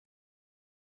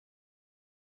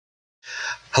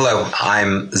Hello,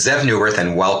 I'm Zev Neuwirth,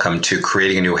 and welcome to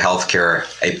Creating a New Healthcare,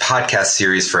 a podcast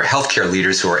series for healthcare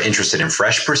leaders who are interested in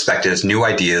fresh perspectives, new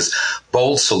ideas,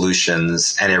 bold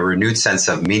solutions, and a renewed sense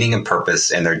of meaning and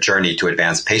purpose in their journey to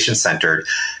advance patient-centered,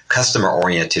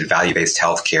 customer-oriented, value-based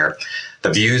healthcare. The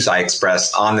views I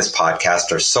express on this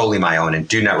podcast are solely my own and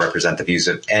do not represent the views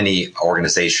of any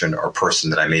organization or person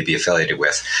that I may be affiliated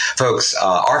with. Folks,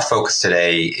 our focus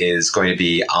today is going to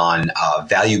be on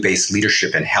value-based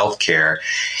leadership in healthcare.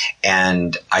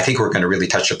 And I think we're going to really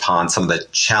touch upon some of the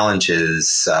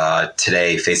challenges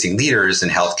today facing leaders in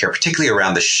healthcare, particularly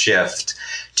around the shift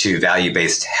to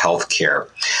value-based healthcare.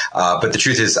 But the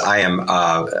truth is,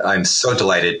 I'm so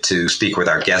delighted to speak with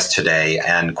our guest today,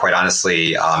 and quite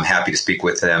honestly, I'm happy to speak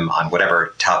with him on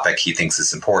whatever topic he thinks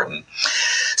is important.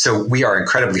 So we are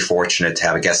incredibly fortunate to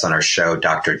have a guest on our show,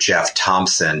 Dr. Jeff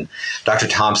Thompson. Dr.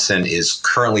 Thompson is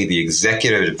currently the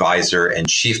Executive Advisor and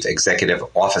Chief Executive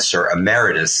Officer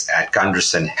Emeritus at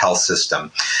Gundersen Health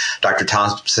System. Dr.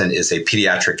 Thompson is a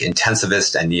pediatric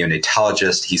intensivist and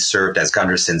neonatologist. He served as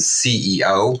Gundersen's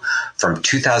CEO from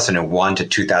 2001 to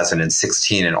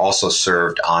 2016 and also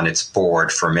served on its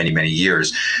board for many, many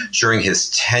years. During his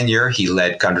tenure, he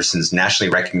led Gundersen's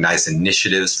nationally recognized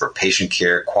initiatives for patient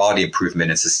care, quality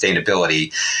improvement, and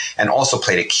sustainability, and also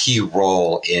played a key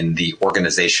role in the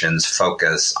organization's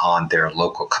focus on their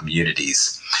local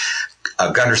communities.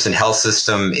 Gundersen Health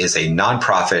System is a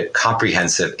nonprofit,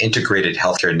 comprehensive, integrated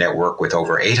healthcare network with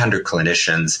over 800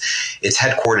 clinicians. It's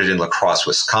headquartered in La Crosse,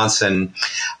 Wisconsin.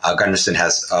 Gundersen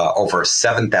has over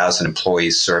 7,000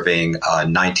 employees serving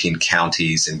 19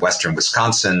 counties in western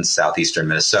Wisconsin, southeastern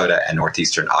Minnesota, and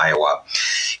northeastern Iowa.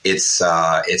 It's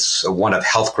one of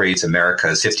HealthGrades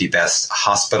America's 50 best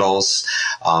hospitals.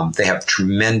 They have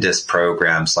tremendous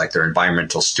programs like their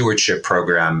environmental stewardship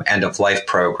program, end-of-life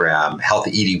program,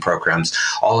 healthy eating programs,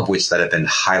 all of which that have been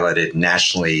highlighted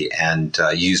nationally and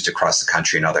used across the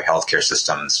country in other healthcare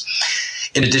systems.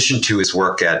 In addition to his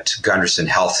work at Gundersen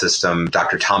Health System,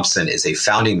 Dr. Thompson is a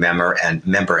founding member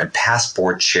and past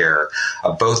board chair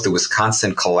of both the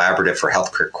Wisconsin Collaborative for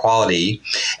Healthcare Quality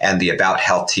and the About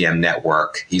Health TM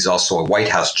Network. He's also a White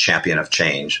House champion of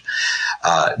change.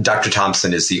 Dr.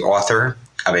 Thompson is the author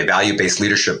of a value-based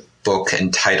leadership book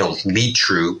entitled Lead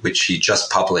True, which he just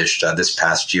published this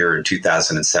past year in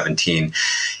 2017.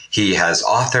 He has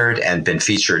authored and been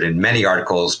featured in many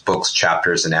articles, books,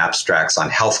 chapters, and abstracts on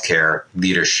healthcare,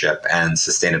 leadership, and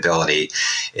sustainability.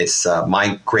 It's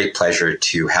my great pleasure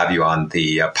to have you on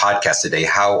the podcast today.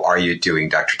 How are you doing,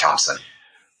 Dr. Thompson?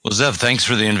 Well, Zev, thanks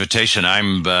for the invitation.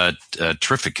 I'm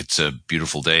terrific. It's a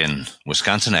beautiful day in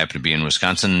Wisconsin. I happen to be in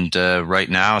Wisconsin right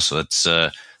now, so it's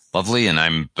lovely, and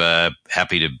I'm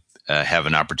happy to have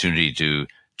an opportunity to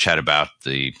chat about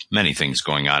the many things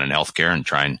going on in healthcare and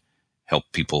try and help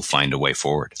people find a way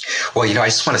forward. Well, I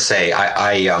just want to say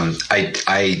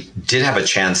I did have a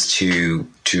chance to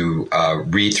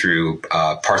read through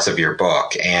parts of your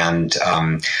book, and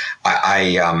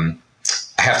I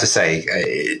have to say,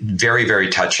 very, very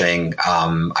touching.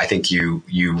 I think you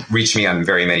reached me on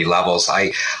very many levels.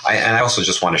 And I also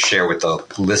just want to share with the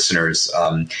listeners.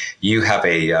 You have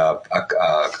a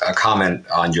comment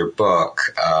on your book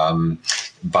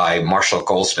by Marshall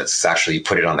Goldsmith. It's actually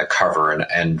put it on the cover,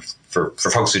 and for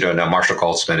folks who don't know, Marshall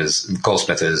Goldsmith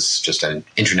is just an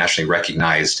internationally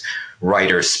recognized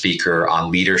writer, speaker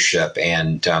on leadership,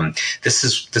 and this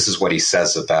is what he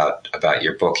says about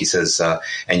your book. He says,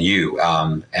 and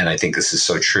I think this is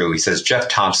so true. He says, Jeff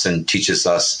Thompson teaches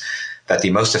us that the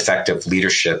most effective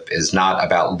leadership is not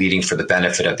about leading for the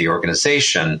benefit of the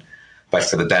organization, but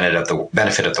for the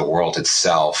benefit of the world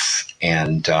itself.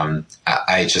 And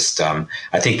I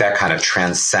think that kind of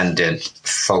transcendent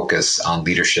focus on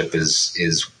leadership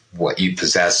is what you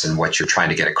possess and what you're trying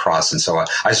to get across. And so I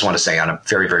just want to say on a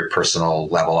very, very personal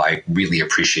level, I really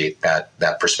appreciate that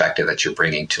perspective that you're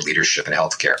bringing to leadership in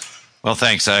healthcare. Well,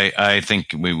 thanks. I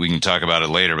think we can talk about it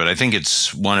later, but I think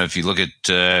it's if you look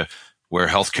at where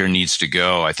healthcare needs to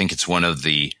go, I think it's one of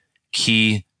the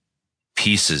key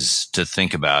pieces to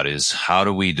think about is how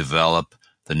do we develop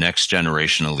the next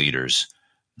generation of leaders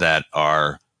that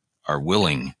are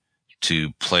willing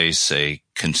to place a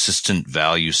consistent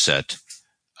value set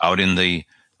out in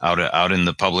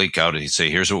the public, say,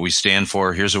 here's what we stand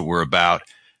for, here's what we're about,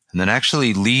 and then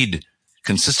actually lead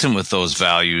consistent with those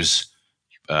values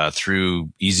through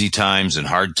easy times and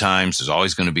hard times. There's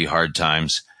always going to be hard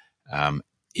times.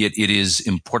 It is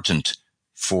important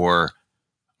for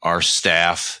our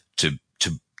staff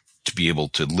to be able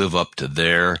to live up to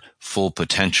their full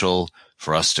potential,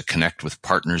 for us to connect with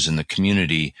partners in the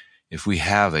community. If we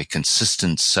have a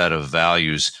consistent set of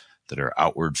values that are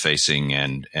outward facing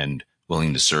and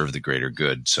willing to serve the greater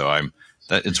good. So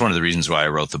it's one of the reasons why I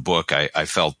wrote the book. I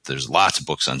felt there's lots of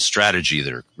books on strategy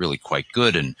that are really quite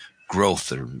good, and growth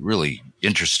that are really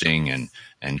interesting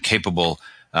and capable,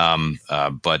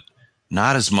 but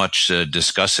not as much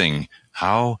discussing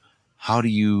how do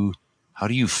you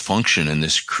function in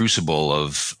this crucible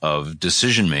of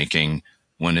decision making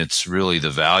when it's really the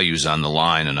values on the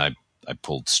line. And I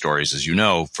pulled stories, as you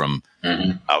know, from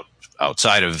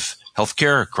outside of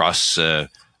healthcare,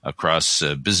 across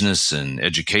business and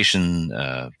education,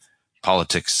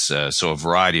 politics. So a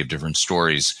variety of different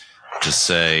stories to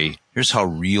say, here's how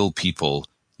real people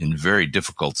in very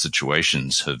difficult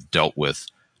situations have dealt with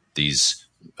these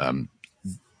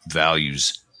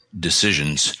values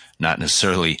decisions, not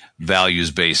necessarily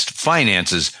values-based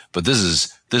finances, but this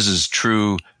is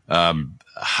true.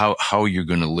 How you're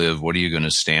going to live, what are you going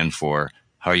to stand for,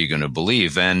 how are you going to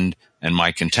believe, and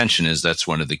my contention is that's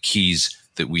one of the keys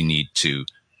that we need to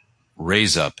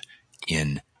raise up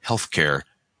in healthcare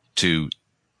to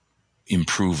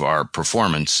improve our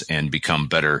performance and become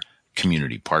better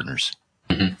community partners.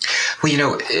 Mm-hmm.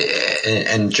 Well,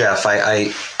 and Jeff,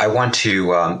 I want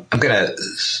to, I'm going to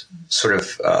sort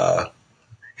of, I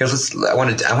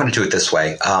want to do it this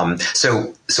way.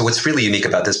 So what's really unique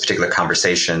about this particular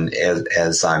conversation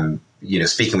as I'm,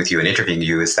 speaking with you and interviewing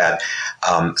you is that,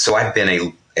 so I've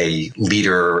been a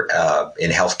leader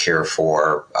in healthcare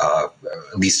for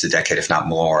at least a decade, if not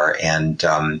more, and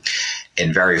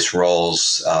in various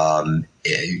roles, right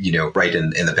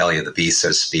in the belly of the beast, so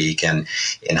to speak, and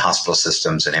in hospital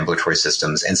systems and ambulatory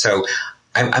systems. And so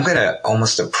I'm going to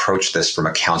almost approach this from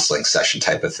a counseling session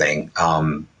type of thing,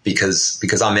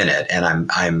 because I'm in it,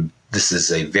 and this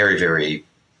is a very, very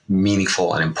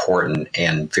meaningful and important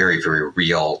and very, very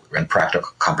real and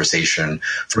practical conversation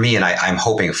for me. And I'm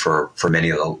hoping for many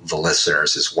of the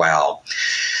listeners as well.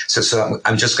 So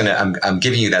I'm just I'm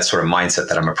giving you that sort of mindset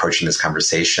that I'm approaching this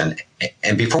conversation.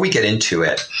 And before we get into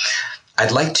it,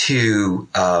 I'd like to,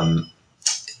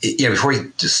 before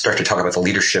we just start to talk about the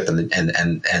leadership and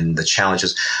the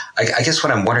challenges, I guess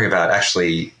what I'm wondering about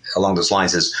actually along those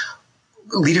lines is,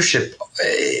 leadership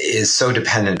is so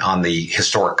dependent on the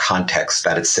historic context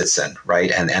that it sits in, right?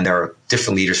 And there are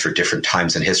different leaders for different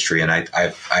times in history. And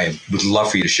I would love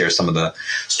for you to share some of the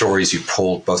stories you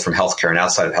pulled both from healthcare and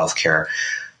outside of healthcare.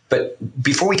 But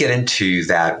before we get into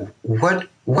that, what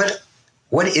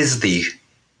is the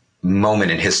moment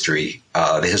in history,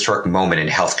 the historic moment in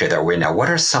healthcare that we're in now?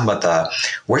 What are some of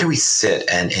where do we sit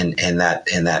in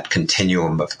that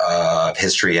continuum of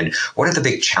history, and what are the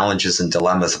big challenges and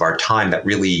dilemmas of our time that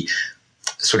really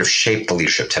sort of shape the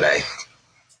leadership today?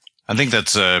 I think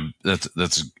that's a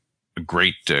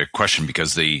great question,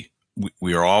 because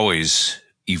we are always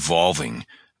evolving,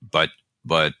 but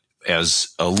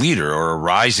as a leader or a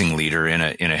rising leader in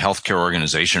a healthcare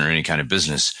organization or any kind of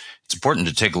business, it's important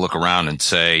to take a look around and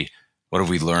say, what have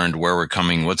we learned? Where we're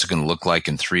coming? What's it going to look like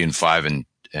in 3 and 5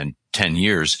 and 10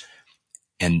 years?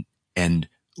 And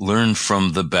learn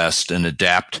from the best and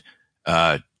adapt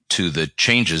to the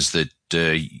changes that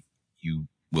you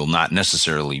will not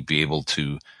necessarily be able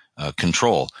to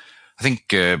control. I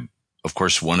think, of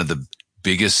course, one of the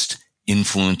biggest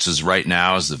influences right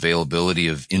now is the availability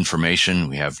of information.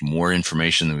 We have more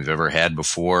information than we've ever had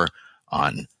before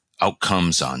on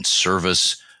outcomes, on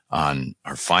service, on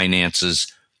our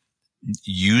finances.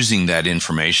 Using that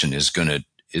information is going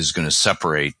to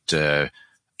separate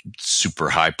super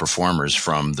high performers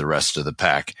from the rest of the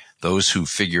pack. Those who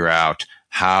figure out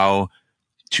how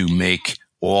to make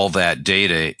all that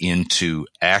data into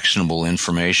actionable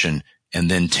information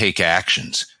and then take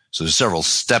actions. So there's several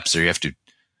steps there. You have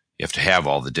to have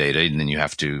all the data, and then you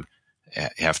have to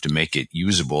make it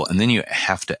usable, and then you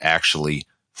have to actually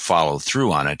follow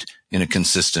through on it in a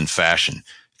consistent fashion.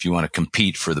 If you want to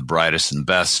compete for the brightest and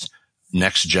best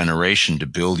next generation to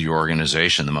build your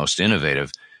organization, the most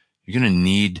innovative, you're going to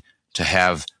need to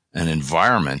have an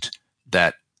environment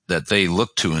that they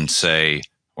look to and say,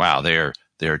 wow, they're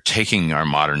taking our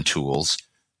modern tools,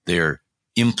 they're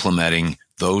implementing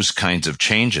those kinds of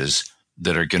changes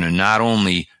that are going to not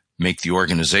only make the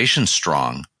organization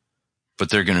strong, but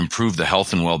they're going to improve the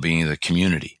health and well-being of the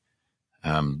community.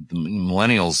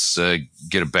 Millennials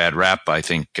get a bad rap, I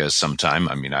think, sometime.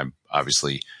 I mean, I'm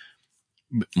obviously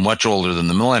much older than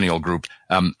the millennial group,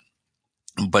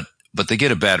 but they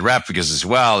get a bad rap because as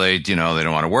well, they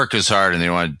don't want to work as hard, and they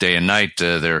want day and night.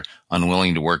 They're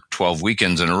unwilling to work 12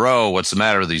 weekends in a row. What's the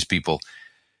matter with these people?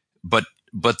 But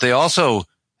they also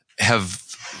have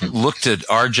looked at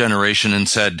our generation and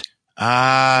said,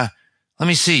 let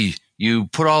me see. You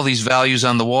put all these values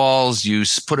on the walls, you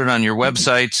put it on your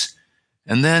websites,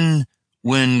 and then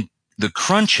when the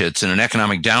crunch hits in an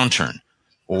economic downturn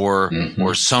or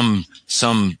some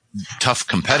tough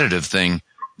competitive thing,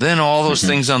 then all those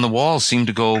things on the wall seem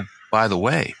to go by the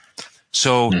way.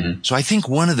 So I think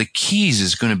one of the keys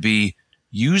is going to be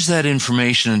use that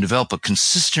information and develop a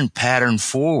consistent pattern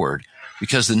forward,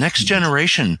 because the next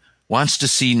generation wants to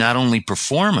see not only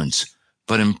performance,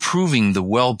 but improving the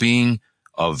well-being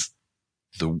of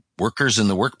the workers in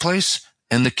the workplace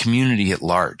and the community at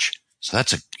large. So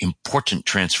that's an important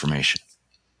transformation.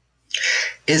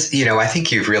 I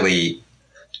think you've really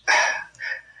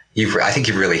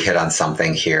hit on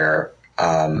something here.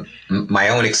 My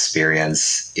own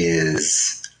experience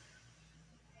is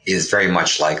very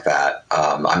much like that.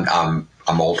 I'm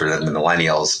older than the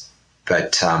millennials,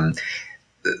 but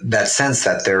that sense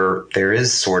that there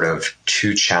is sort of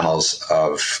two channels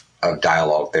of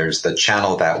dialogue. There's the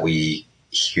channel that we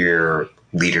hear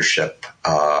leadership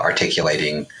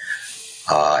articulating,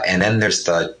 and then there's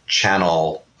the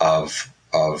channel of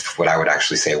what I would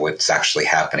actually say what's actually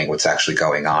happening, what's actually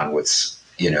going on,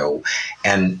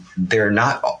 and they're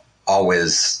not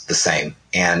always the same.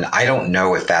 And I don't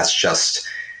know if that's just,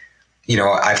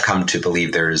 I've come to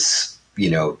believe there's,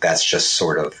 that's just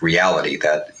sort of reality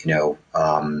that,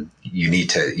 you need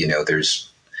to,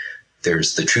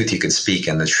 there's the truth you can speak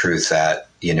and the truth that,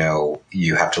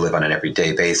 you have to live on an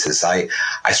everyday basis. I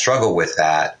struggle with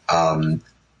that.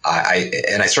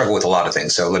 I struggle with a lot of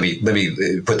things. So let me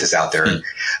put this out there.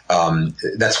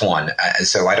 That's one.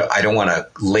 So I don't want to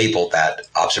label that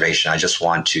observation. I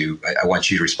want you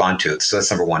to respond to it. So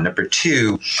that's number one. Number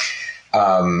two,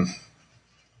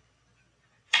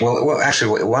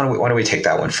 actually, why don't we take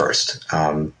that one first?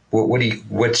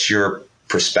 What's your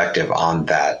perspective on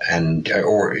that?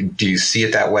 Or do you see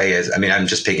it that way? I'm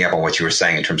just picking up on what you were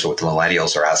saying in terms of what the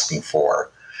millennials are asking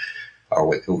for, or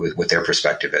what their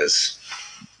perspective is.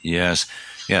 Yes.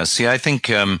 Yeah. See, I think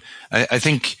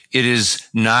it is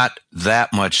not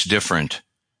that much different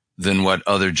than what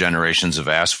other generations have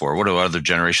asked for. What do other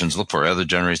generations look for? Other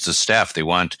generations of staff, they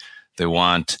want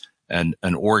an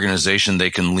organization they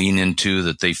can lean into,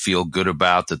 that they feel good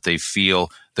about, that they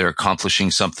feel they're accomplishing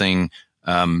something.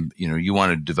 You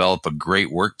want to develop a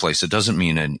great workplace. It doesn't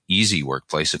mean an easy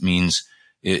workplace. It means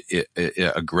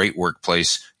a great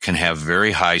workplace can have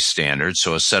very high standards,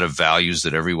 so a set of values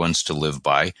that everyone's to live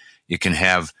by. It can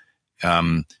have,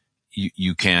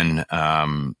 you can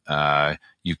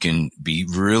be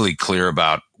really clear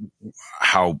about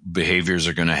how behaviors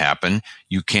are going to happen.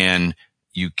 You can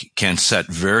set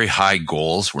very high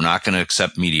goals. We're not going to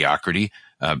accept mediocrity.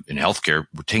 In healthcare,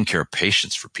 we're taking care of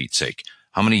patients, for Pete's sake.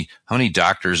 How many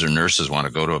doctors or nurses want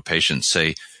to go to a patient and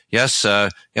say, yes,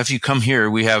 if you come here,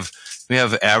 we have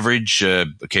average,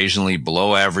 occasionally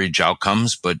below average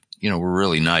outcomes, but we're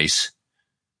really nice.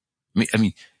 I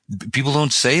mean, people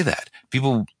don't say that.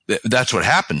 That's what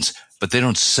happens, but they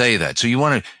don't say that. So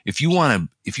if you want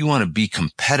to be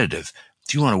competitive,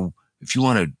 if you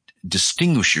want to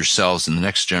distinguish yourselves in the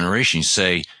next generation, you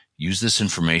say, use this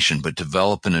information, but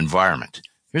develop an environment.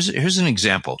 Here's an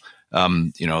example.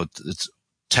 It's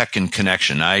tech and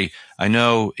connection. I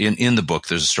know in the book,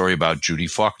 there's a story about Judy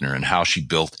Faulkner and how she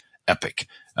built Epic,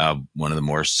 one of the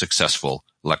more successful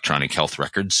electronic health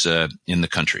records in the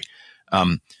country.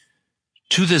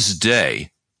 To this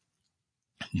day,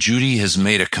 Judy has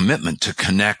made a commitment to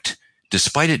connect,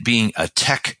 despite it being a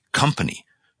tech company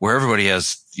where everybody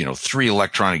has, 3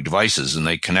 electronic devices and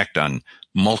they connect on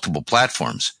multiple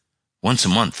platforms. Once a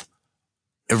month,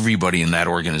 everybody in that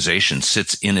organization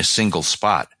sits in a single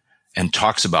spot and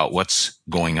talks about what's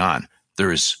going on.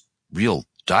 There is real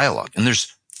dialogue, and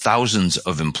there's thousands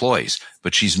of employees,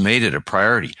 but she's made it a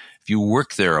priority. If you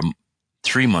work there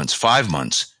 3 months, 5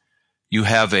 months, you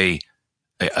have a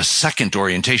second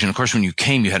orientation. Of course, when you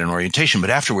came, you had an orientation, but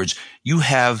afterwards you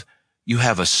have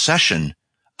a session,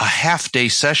 a half-day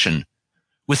session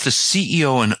with the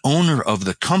CEO and owner of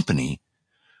the company,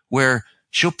 where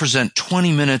she'll present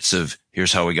 20 minutes of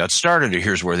here's how we got started, or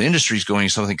here's where the industry's going,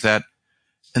 something like that.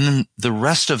 And then the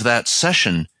rest of that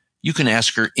session, you can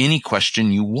ask her any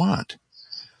question you want.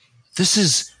 This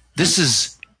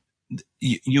is,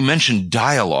 you mentioned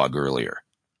dialogue earlier.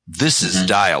 This is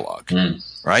dialogue,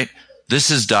 right? This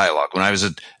is dialogue. When I was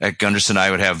at Gunderson,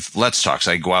 I would have Let's Talks.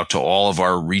 I'd go out to all of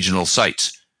our regional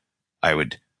sites. I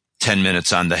would 10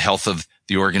 minutes on the health of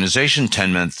the organization,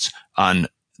 10 minutes on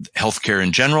healthcare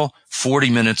in general, 40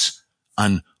 minutes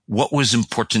on what was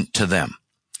important to them.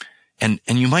 And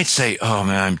you might say, oh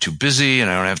man, I'm too busy and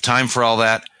I don't have time for all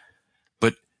that.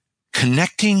 But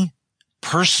connecting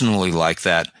personally like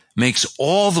that makes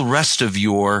all the rest of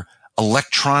your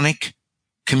electronic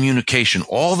communication,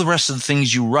 all the rest of the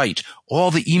things you write,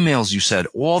 all the emails you said,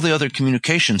 all the other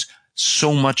communications,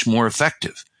 so much more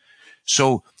effective.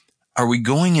 So are we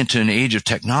going into an age of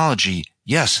technology?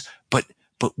 Yes, but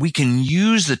we can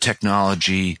use the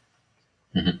technology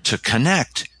to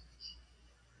connect,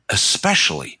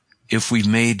 especially if we've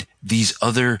made these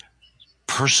other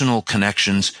personal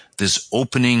connections, this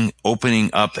opening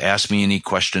up, ask me any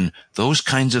question, those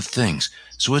kinds of things.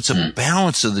 So it's a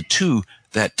balance of the two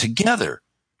that together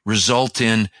result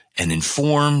in an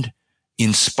informed,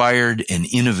 inspired, and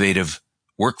innovative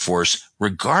workforce,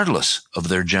 regardless of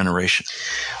their generation.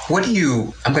 I'm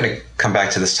going to come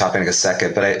back to this topic in a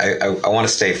second, but I want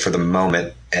to stay for the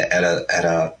moment at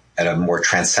a more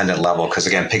transcendent level, because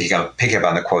again, picking up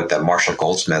on the quote that Marshall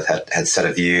Goldsmith had said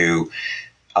of you,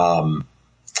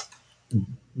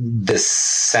 this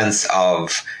sense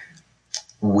of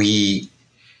we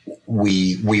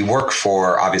work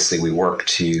for, obviously we work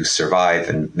to survive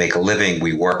and make a living.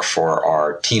 We work for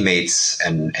our teammates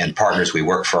and partners. We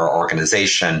work for our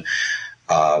organization.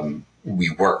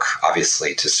 We work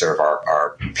obviously to serve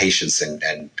our patients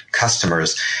and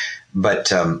customers.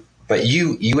 But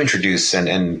you introduce,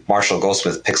 and Marshall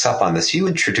Goldsmith picks up on this, you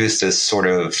introduce this sort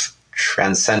of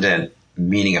transcendent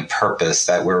meaning and purpose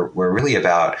that we're really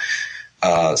about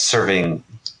serving,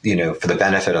 for the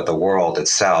benefit of the world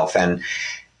itself.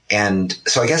 And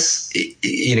so I guess,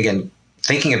 again,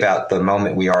 thinking about the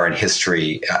moment we are in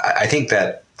history, I think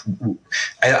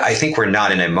we're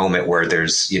not in a moment where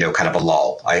there's, kind of a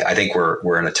lull. I think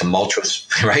we're in a tumultuous,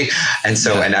 right? And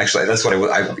so, and actually that's what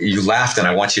you laughed, and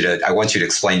I want you to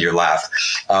explain your laugh.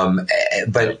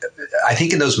 But I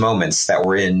think in those moments that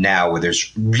we're in now, where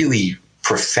there's really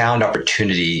profound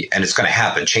opportunity, and it's going to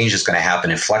happen. Change is going to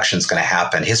happen. Inflection is going to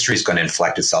happen. History is going to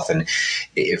inflect itself, and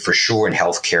for sure in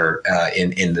healthcare,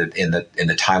 in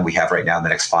the time we have right now, in the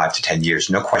next 5 to 10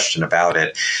 years, no question about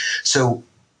it. So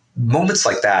moments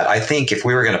like that, I think, if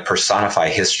we were going to personify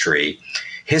history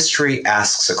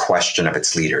asks a question of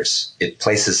its leaders. It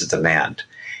places a demand.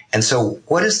 And so,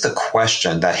 what is the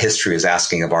question that history is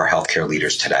asking of our healthcare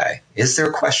leaders today? Is there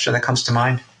a question that comes to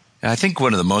mind? I think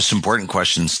one of the most important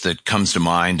questions that comes to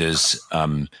mind is,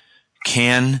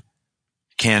 can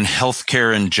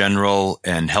healthcare in general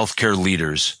and healthcare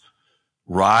leaders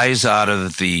rise out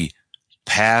of the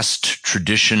past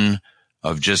tradition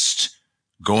of just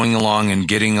going along and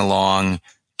getting along,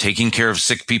 taking care of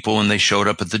sick people when they showed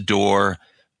up at the door,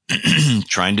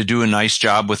 trying to do a nice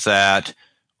job with that,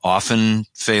 often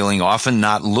failing, often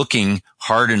not looking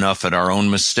hard enough at our own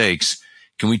mistakes?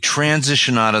 Can we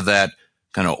transition out of that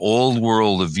kind of old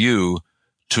world of view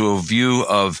to a view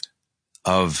of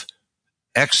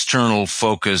external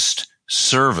focused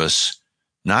service,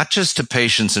 not just to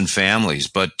patients and families,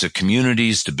 but to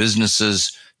communities, to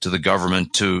businesses, to the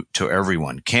government, to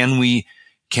everyone? Can we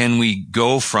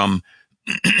go from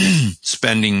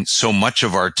spending so much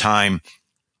of our time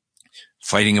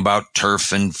fighting about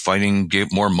turf and fighting,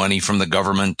 get more money from the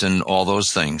government and all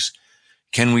those things?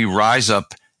 Can we rise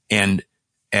up, and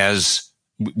as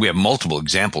we have multiple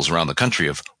examples around the country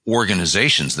of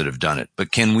organizations that have done it,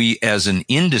 but can we as an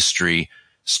industry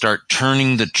start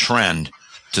turning the trend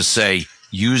to say,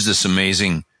 use this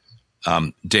amazing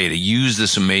data, use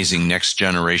this amazing next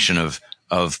generation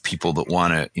of people that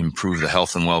want to improve the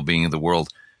health and well-being of the world,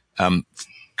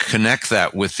 connect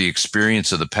that with the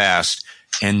experience of the past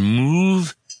and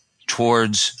move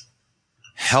towards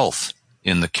health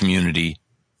in the community,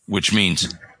 which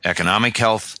means economic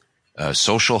health,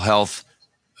 social health,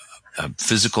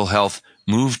 physical health,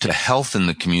 move to health in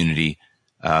the community,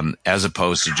 as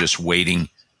opposed to just waiting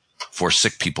for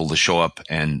sick people to show up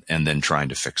and then trying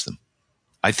to fix them.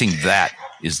 I think that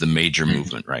is the major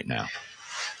movement right now.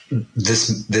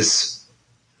 This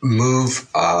move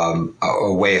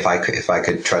away, if I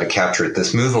could try to capture it,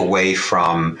 this move away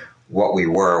from what we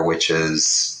were, which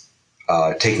is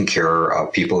taking care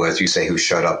of people, as you say, who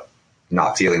showed up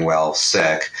not feeling well,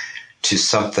 sick, to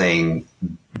something,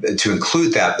 to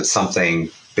include that, but something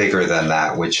bigger than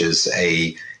that, which is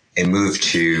a move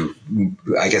to,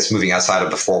 I guess, moving outside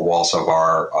of the four walls of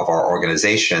our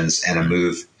organizations, and a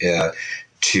move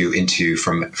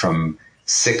from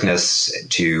sickness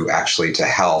to actually to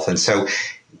health. And so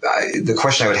the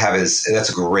question I would have is, that's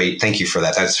great. Thank you for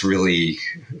that. That's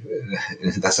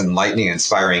enlightening and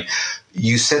inspiring.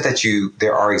 You said that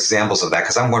there are examples of that,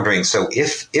 because I'm wondering, so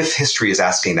if history is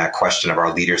asking that question of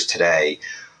our leaders today,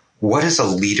 what does a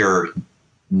leader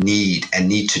need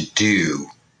to do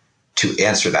to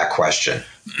answer that question?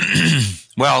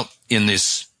 Well, in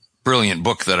this brilliant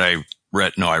book that I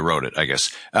read, no, I wrote it, I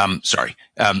guess. Sorry.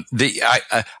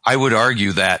 I would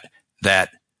argue that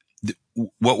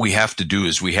what we have to do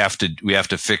is we have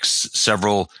to fix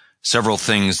several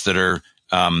things that are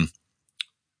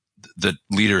that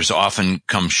leaders often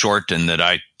come short and that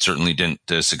I certainly didn't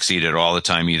succeed at all the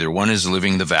time either. One is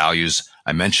living the values.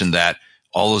 I mentioned that.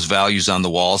 All those values on the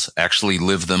walls, actually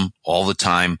live them all the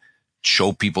time.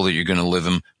 Show people that you're going to live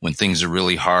them. When things are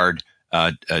really hard,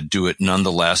 do it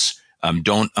nonetheless.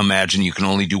 Don't imagine you can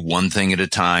only do one thing at a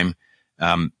time.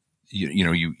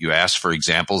 You asked for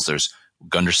examples. There's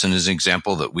Gunderson is an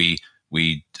example that we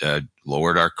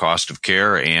lowered our cost of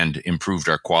care and improved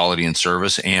our quality and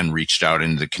service and reached out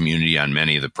into the community on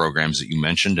many of the programs that you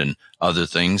mentioned and other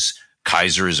things.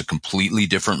 Kaiser is a completely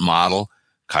different model.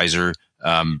 Kaiser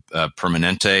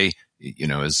Permanente,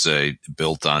 is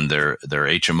built on their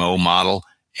HMO model,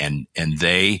 and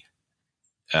they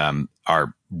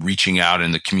are reaching out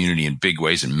in the community in big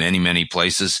ways in many, many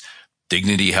places.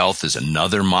 Dignity Health is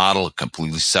another model,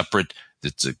 completely separate.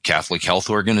 It's a Catholic health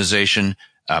organization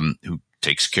who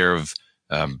takes care of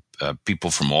people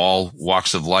from all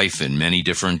walks of life in many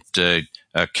different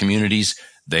communities.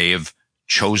 They have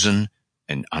chosen,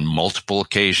 and on multiple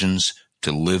occasions,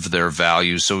 to live their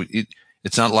values. So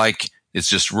it's not like it's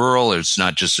just rural, or it's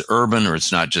not just urban, or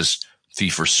it's not just fee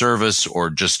for service or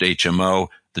just HMO.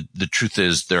 The truth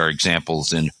is there are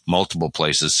examples in multiple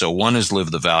places. So one is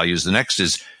live the values. The next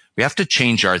is we have to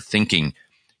change our thinking.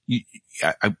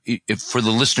 For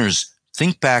the listeners,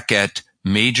 think back at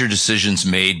major decisions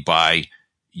made by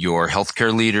your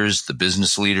healthcare leaders, the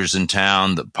business leaders in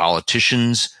town, the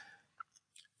politicians.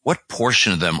 What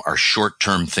portion of them are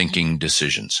short-term thinking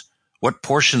decisions? What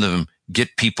portion of them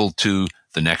get people to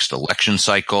the next election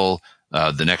cycle,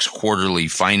 the next quarterly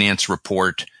finance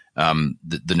report,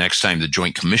 the next time the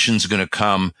Joint Commission is going to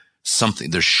come?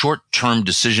 There's short-term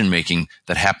decision-making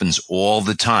that happens all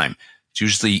the time. It's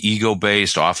usually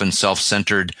ego-based, often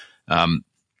self-centered.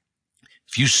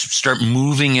 If you start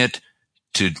moving it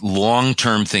to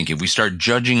long-term thinking, if we start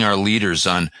judging our leaders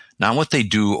on not what they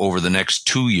do over the next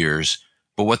 2 years,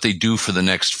 but what they do for the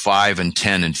next 5 and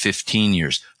 10 and 15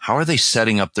 years, how are they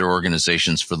setting up their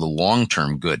organizations for the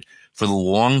long-term good, for the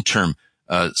long-term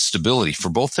stability, for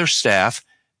both their staff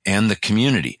and the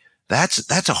community?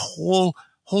 That's a whole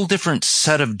different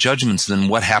set of judgments than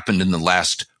what happened in the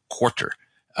last quarter,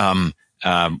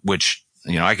 which,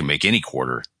 I can make any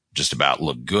quarter just about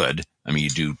look good. I mean, you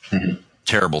do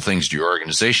terrible things to your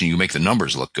organization, you make the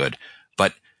numbers look good,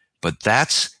 but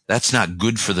that's not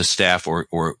good for the staff,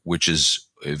 or which is,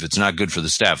 if it's not good for the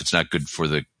staff, it's not good for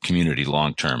the community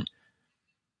long term.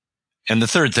 And the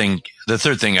third thing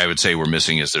I would say we're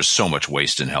missing is there's so much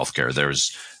waste in healthcare. There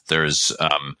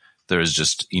is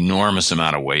just enormous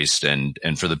amount of waste, and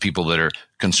for the people that are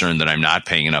concerned that I'm not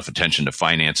paying enough attention to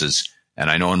finances, and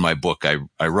I know in my book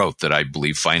I wrote that I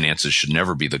believe finances should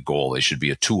never be the goal; they should be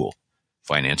a tool.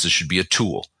 Finances should be a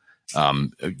tool.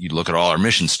 You look at all our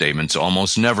mission statements,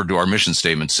 almost never do our mission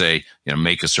statements say,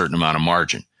 make a certain amount of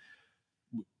margin.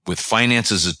 With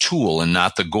finance as a tool and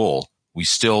not the goal, we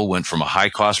still went from a high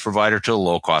cost provider to a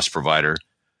low cost provider.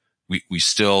 We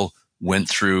still went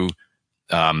through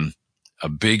a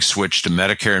big switch to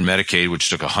Medicare and Medicaid, which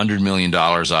took $100 million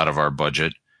out of our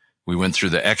budget. We went through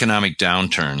the economic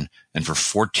downturn, and for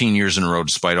 14 years in a row,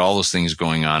 despite all those things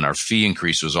going on, our fee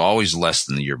increase was always less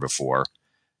than the year before.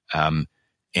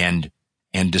 And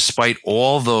despite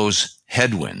all those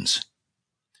headwinds,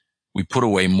 we put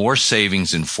away more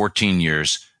savings in 14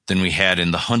 years than we had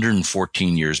in the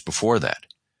 114 years before that.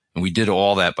 And we did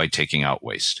all that by taking out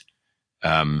waste.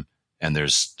 And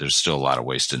there's still a lot of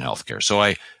waste in healthcare. So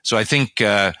I think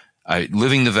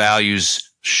living the values,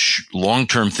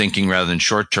 long-term thinking rather than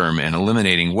short-term, and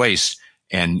eliminating waste,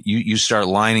 and you start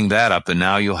lining that up, and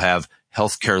now you'll have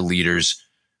healthcare leaders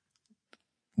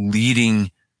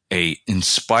leading a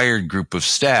inspired group of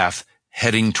staff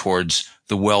heading towards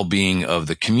the well-being of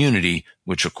the community,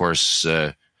 which of course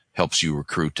helps you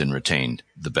recruit and retain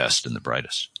the best and the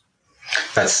brightest.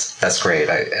 That's great.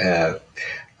 I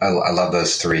love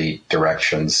those three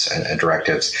directions and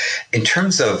directives. In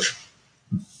terms of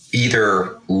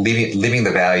either living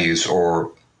the values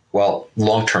or,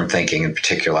 long-term thinking in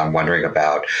particular, I'm wondering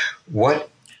about what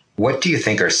do you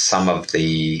think are some of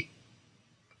the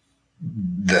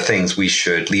things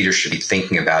leaders should be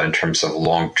thinking about in terms of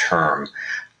long-term?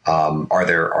 Are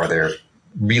there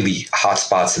really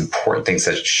hotspots, important things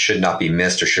that should not be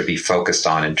missed or should be focused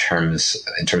on in terms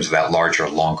of that larger,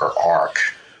 longer arc?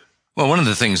 Well, one of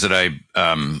the things that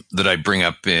I bring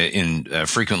up in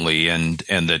frequently, and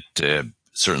that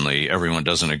certainly everyone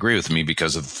doesn't agree with me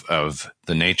because of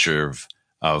the nature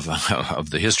of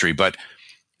the history,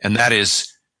 and that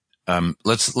is,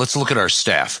 let's look at our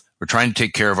staff. We're trying to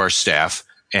take care of our staff,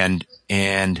 and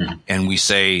we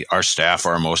say our staff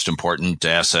are our most important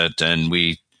asset, and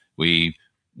we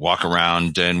walk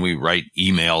around and we write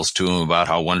emails to them about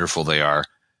how wonderful they are.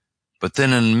 But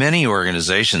then in many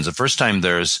organizations, the first time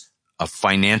there's a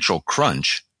financial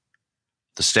crunch,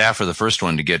 the staff are the first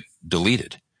one to get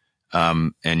deleted.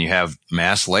 And you have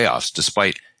mass layoffs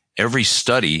despite every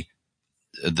study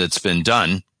that's been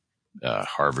done.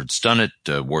 Harvard's done it.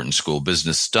 Wharton School of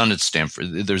Business done it.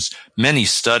 Stanford. There's many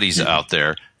studies out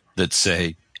there that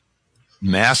say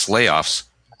mass layoffs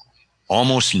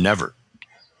almost never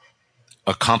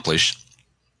accomplish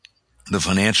the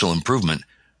financial improvement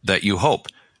that you hope.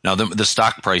 Now, the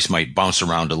stock price might bounce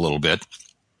around a little bit,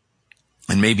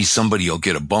 and maybe somebody will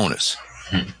get a bonus.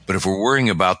 But if we're worrying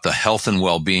about the health and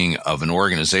well-being of an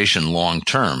organization long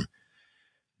term,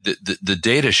 the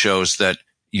data shows that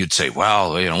you'd say,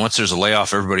 well, once there's a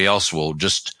layoff, everybody else will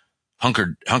just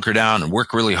hunker down and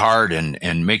work really hard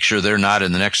and make sure they're not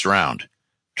in the next round.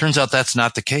 Turns out that's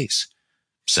not the case.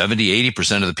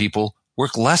 70-80% of the people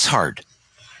work less hard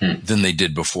than they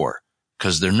did before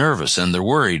because they're nervous and they're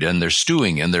worried and they're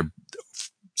stewing and they're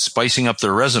spicing up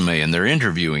their resume and they're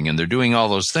interviewing and they're doing all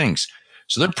those things.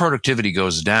 So their productivity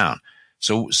goes down.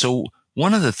 So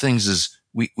one of the things is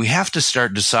we have to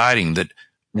start deciding that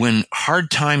when hard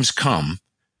times come,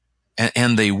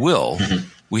 and they will,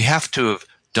 we have to have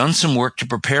done some work to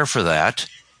prepare for that.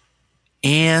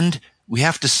 And we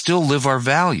have to still live our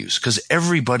values because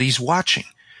everybody's watching.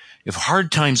 If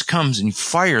hard times comes and you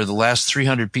fire the last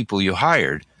 300 people you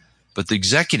hired, but the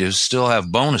executives still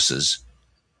have bonuses,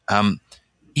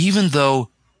 even though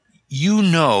you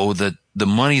know that the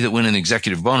money that went in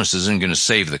executive bonuses isn't going to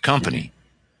save the company,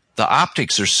 the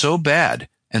optics are so bad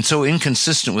and so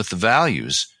inconsistent with the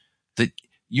values that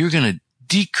you're going to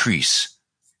decrease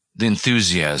the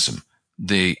enthusiasm,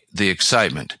 the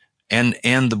excitement, and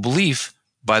the belief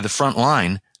by the front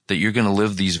line that you're going to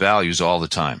live these values all the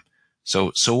time.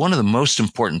 So one of the most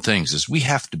important things is we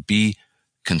have to be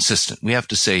consistent. We have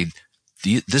to say,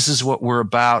 this is what we're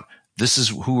about. This is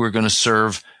who we're going to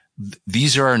serve.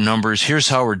 These are our numbers. Here's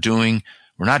how we're doing.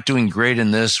 We're not doing great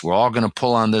in this. We're all going to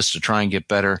pull on this to try and get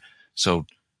better. So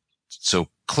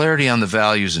clarity on the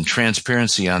values and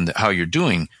transparency on how you're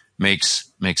doing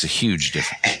makes a huge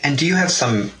difference. And do you have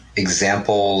some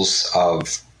examples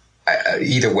of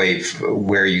either way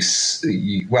where do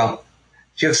you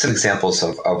have some examples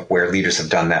of where leaders have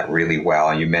done that really well?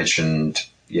 And you mentioned,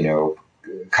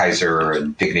 Kaiser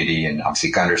and Dignity and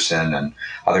obviously Gunderson and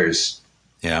others.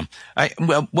 Yeah. I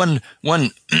can,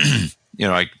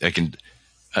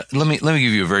 let me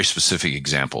give you a very specific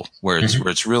example where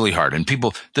it's really hard. And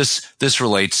people, this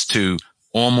relates to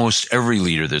almost every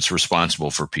leader that's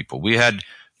responsible for people. We had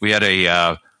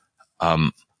a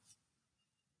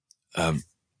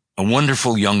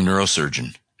wonderful young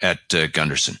neurosurgeon at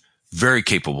Gunderson, very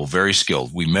capable, very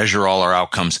skilled. We measure all our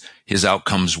outcomes. His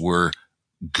outcomes were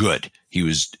good. He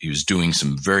was doing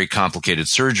some very complicated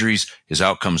surgeries. His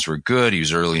outcomes were good. He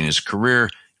was early in his career,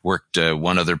 worked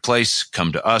one other place,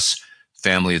 come to us.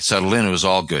 Family had settled in. It was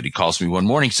all good. He calls me one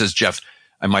morning. He says, Jeff,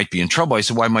 I might be in trouble. I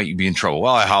said, why might you be in trouble?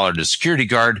 Well, I hollered at a security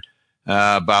guard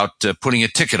about putting a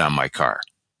ticket on my car.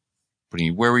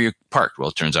 Where were you parked? Well,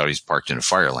 it turns out he's parked in a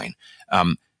fire lane.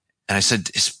 And I said,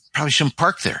 probably shouldn't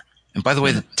park there. And by the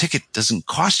way, the ticket doesn't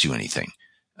cost you anything.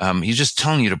 He's just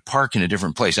telling you to park in a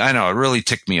different place. I know, it really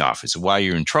ticked me off. I said, why are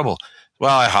you in trouble?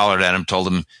 Well, I hollered at him, told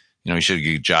him, he should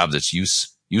get a job that's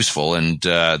useful and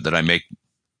that I make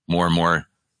more and more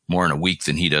in a week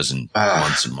than he does in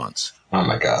months and months. Oh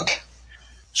my God.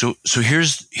 So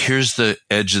here's the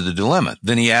edge of the dilemma.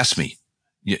 Then he asked me,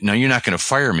 now you're not going to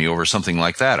fire me over something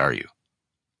like that, are you?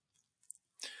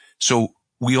 So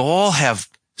we all have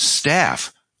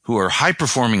staff who are high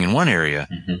performing in one area,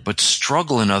 but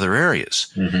struggle in other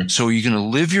areas. So are you going to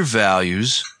live your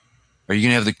values? Are you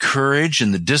going to have the courage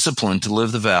and the discipline to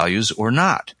live the values or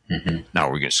not? Now,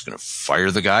 we're just going to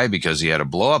fire the guy because he had a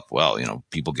blow up. Well,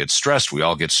 people get stressed. We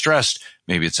all get stressed.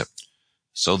 Maybe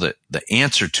so the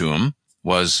answer to him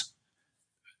was,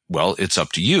 well, it's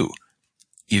up to you.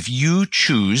 If you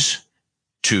choose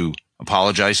to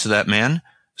apologize to that man,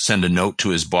 send a note to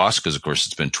his boss, because of course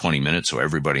it's been 20 minutes, so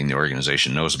everybody in the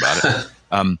organization knows about it.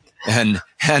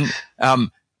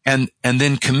 And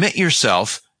then commit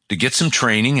yourself to get some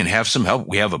training and have some help.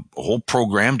 We have a whole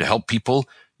program to help people,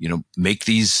 make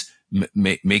these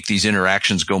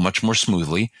interactions go much more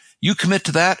smoothly. You commit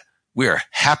to that, we are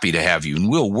happy to have you, and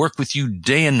we'll work with you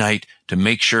day and night to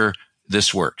make sure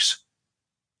this works.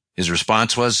 His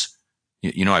response was,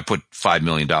 I put $5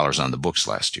 million on the books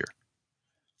last year.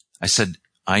 I said,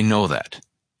 I know that,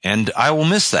 and I will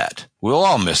miss that. We'll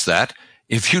all miss that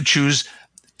if you choose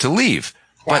to leave.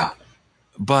 Wow.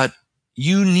 But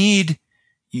you need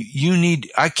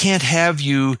I can't have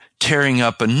you tearing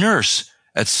up a nurse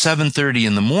at 7:30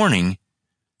 in the morning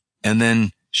and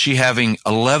then she having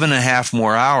 11 and a half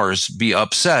more hours be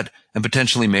upset and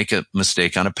potentially make a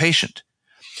mistake on a patient.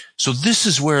 So this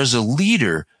is where, as a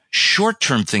leader,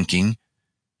 short-term thinking,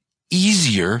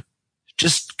 easier,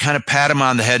 just kind of pat him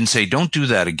on the head and say, don't do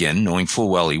that again, knowing full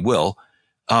well he will,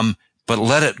 but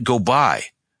let it go by.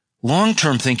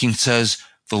 Long-term thinking says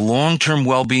the long-term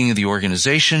well-being of the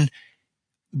organization,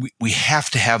 we have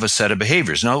to have a set of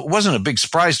behaviors. Now, it wasn't a big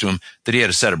surprise to him that he had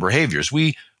a set of behaviors.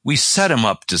 We set him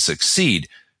up to succeed.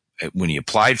 When he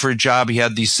applied for a job, he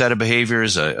had these set of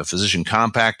behaviors, a physician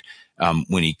compact.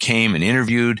 When he came and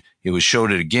interviewed, it was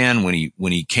showed it again.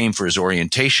 When he came for his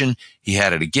orientation, he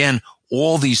had it again.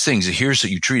 All these things, here's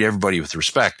that you treat everybody with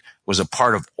respect, was a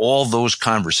part of all those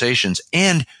conversations.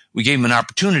 And we gave him an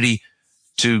opportunity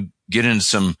to get into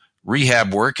some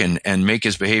rehab work and make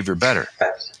his behavior better.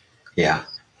 Yeah.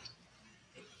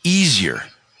 Easier,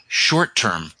 short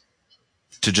term,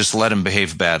 to just let him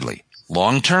behave badly.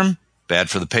 Long term, bad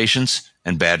for the patients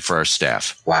and bad for our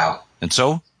staff. Wow. And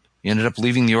so he ended up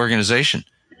leaving the organization.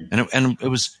 And it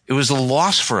was a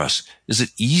loss for us. Is it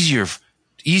easier?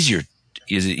 Is it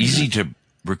easy to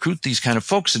recruit these kind of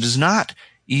folks? It is not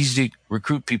easy to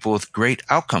recruit people with great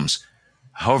outcomes.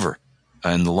 However,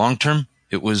 in the long term,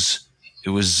 it was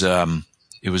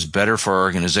better for our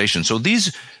organization. So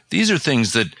these are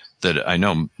things that I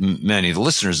know many of the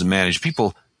listeners that manage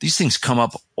people, these things come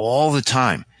up all the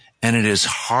time, and it is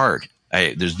hard.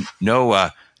 There's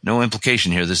no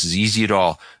implication here. This is easy at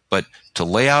all. But to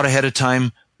lay out ahead of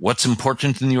time what's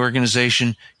important in the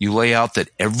organization, you lay out that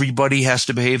everybody has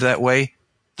to behave that way.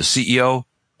 The CEO,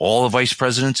 all the vice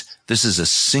presidents, this is a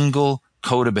single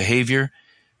code of behavior.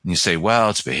 And you say, well,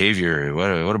 it's behavior.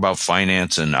 What about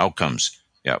finance and outcomes?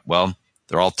 Yeah, well,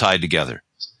 they're all tied together.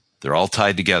 They're all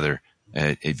tied together.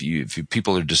 If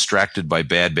people are distracted by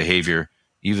bad behavior,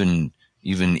 even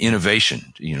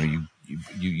innovation,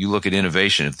 you look at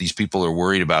innovation. If these people are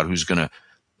worried about who's going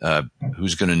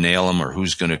to nail them or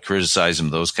who's going to criticize them,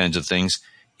 those kinds of things,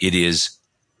 you're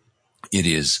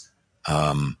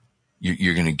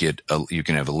going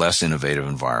to have a less innovative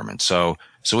environment. So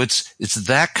it's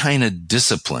that kind of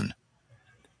discipline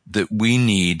that we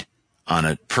need on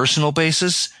a personal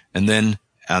basis, and then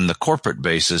on the corporate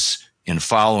basis in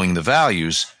following the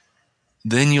values.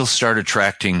 Then you'll start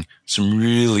attracting some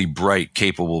really bright,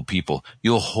 capable people.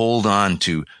 You'll hold on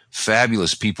to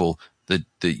fabulous people that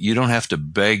you don't have to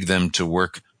beg them to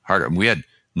work harder. We had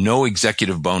no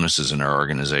executive bonuses in our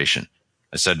organization.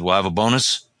 I said, we'll have a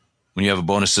bonus when you have a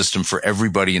bonus system for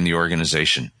everybody in the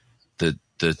organization. The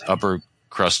upper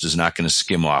crust is not going to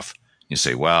skim off. You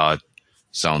say, well, it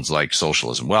sounds like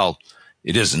socialism. Well,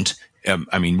 it isn't.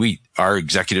 Our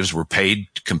executives were paid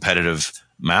competitive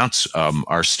amounts.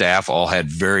 Our staff all had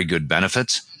very good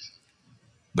benefits.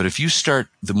 But if you start,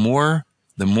 the more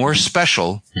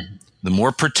special, the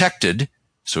more protected.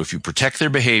 So if you protect their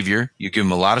behavior, you give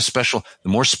them a lot of special. The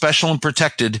more special and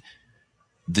protected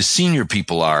the senior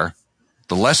people are,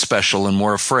 the less special and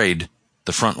more afraid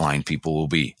the frontline people will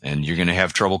be. And you're going to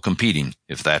have trouble competing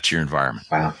if that's your environment.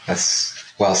 Wow, that's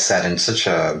well said, and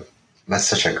that's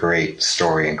such a great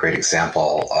story and great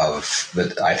example of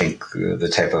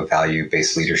the type of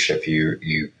value-based leadership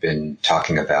you've been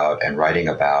talking about and writing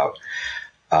about.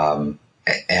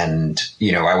 And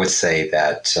I would say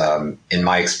that in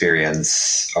my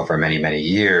experience over many, many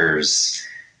years,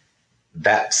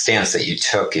 that stance that you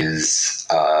took is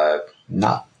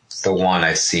not the one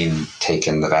I've seen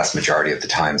taken the vast majority of the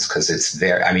times, because it's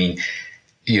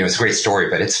it's a great story,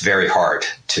 but it's very hard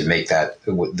to make that.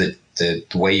 The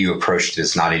way you approached it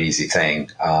is not an easy thing.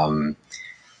 I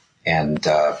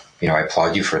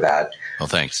applaud you for that. Well,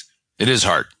 thanks. It is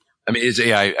hard. I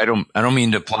don't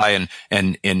mean to apply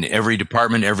in every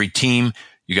department, every team.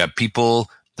 You got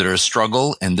people that are a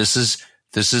struggle, and this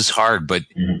is hard, but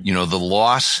the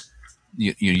loss,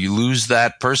 you lose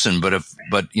that person, but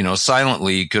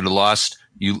silently you could have lost,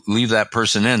 you leave that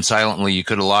person in silently, you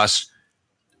could have lost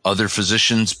other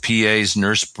physicians, PAs,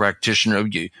 nurse practitioner,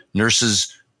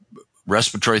 nurses,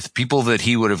 respiratory people that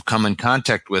he would have come in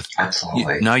contact with.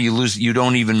 Absolutely. Now you lose, you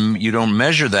don't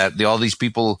measure that. All these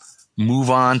people move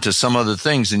on to some other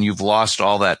things, and you've lost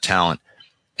all that talent.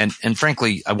 And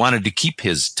frankly, I wanted to keep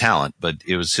his talent, but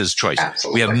it was his choice.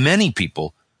 Absolutely. We have many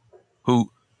people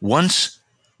who, once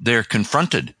they're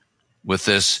confronted with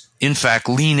this, in fact,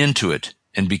 lean into it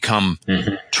and become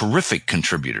terrific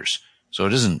contributors. So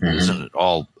it isn't at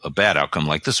all a bad outcome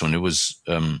like this one. It was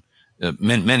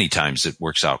many times it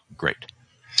works out great.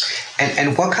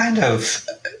 And what kind of,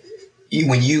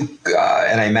 when you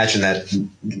and I imagine that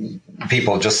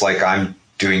people just like I'm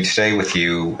doing today with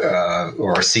you,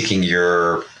 or seeking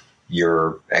your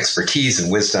expertise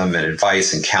and wisdom and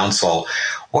advice and counsel,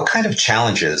 what kind of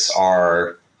challenges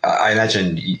are, I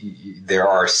imagine there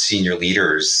are senior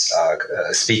leaders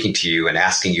speaking to you and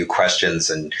asking you questions,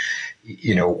 and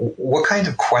what kind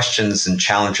of questions and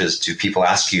challenges do people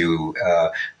ask you?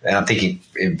 And I'm thinking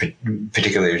in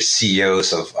particular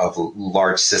CEOs of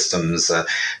large systems.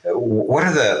 What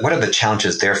are the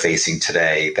challenges they're facing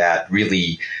today that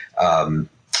really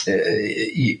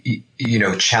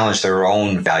challenge their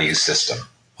own value system?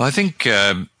 Well, I think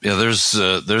there's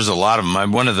a lot of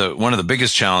them. One of the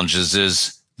biggest challenges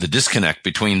is the disconnect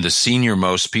between the senior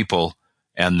most people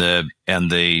and the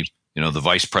the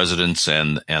vice presidents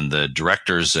and the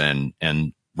directors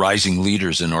and rising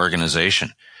leaders in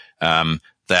organization.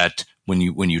 That when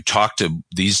you talk to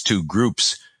these two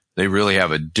groups, they really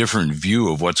have a different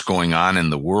view of what's going on in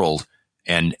the world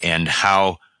and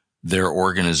how their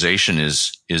organization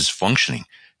is functioning.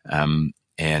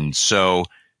 And so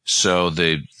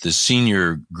the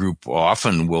senior group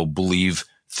often will believe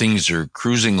things are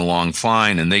cruising along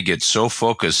fine, and they get so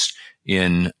focused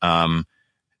in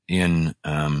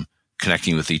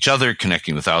connecting with each other,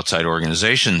 connecting with outside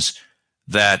organizations,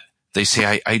 that they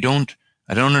say, I don't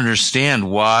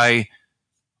understand why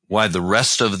the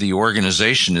rest of the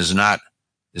organization is not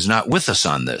with us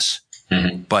on this.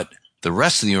 Mm-hmm. But the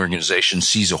rest of the organization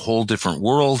sees a whole different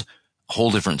world, a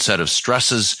whole different set of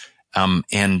stresses,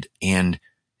 and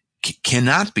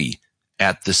cannot be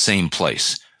at the same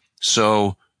place.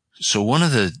 So one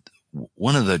of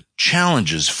the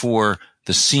challenges for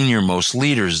the senior most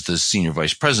leaders, the senior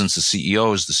vice presidents, the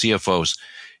CEOs, the CFOs,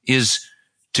 is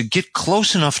to get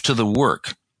close enough to the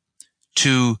work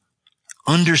to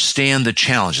understand the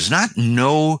challenges, not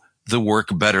know the work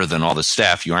better than all the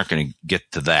staff. You aren't going to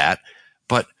get to that,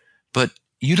 but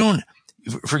you don't,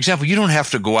 for example, you don't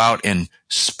have to go out and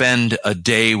spend a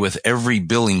day with every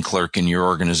billing clerk in your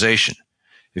organization.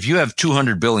 If you have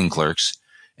 200 billing clerks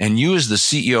and you as the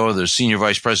CEO or the senior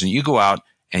vice president, you go out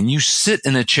and you sit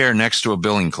in a chair next to a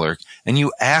billing clerk and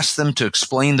you ask them to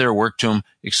explain their work to them,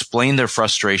 explain their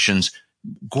frustrations,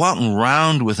 go out and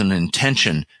round with an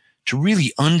intention to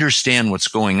really understand what's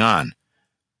going on.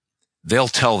 They'll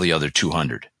tell the other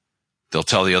 200. They'll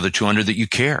tell the other 200 that you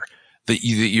care, that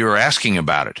you're asking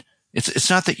about it. It's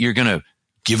not that you're going to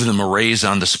give them a raise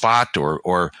on the spot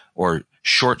or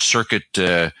short circuit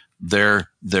their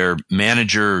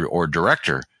manager or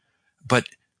director, but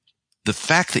the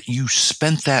fact that you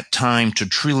spent that time to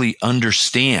truly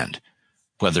understand,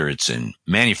 whether it's in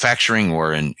manufacturing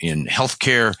or in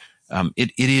healthcare,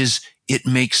 it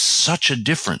makes such a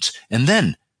difference. And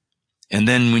then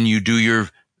when you do your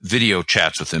video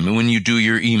chats with them, and when you do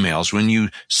your emails, when you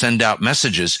send out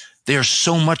messages, they are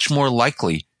so much more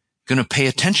likely going to pay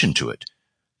attention to it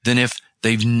than if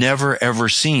they've never ever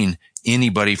seen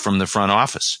anybody from the front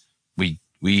office.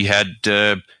 We had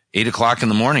 8:00 in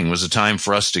the morning was a time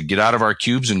for us to get out of our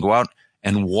cubes and go out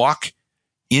and walk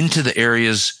into the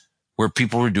areas where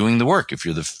people were doing the work. If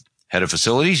you're the head of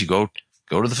facilities, you go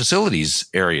to the facilities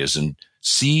areas and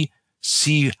see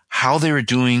how they were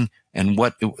doing and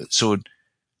what.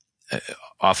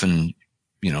 Often,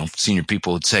 senior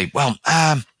people would say, "Well,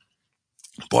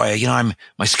 boy,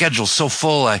 my schedule's so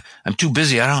full. I'm too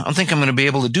busy. I don't think I'm going to be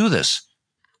able to do this."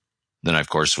 Then I, of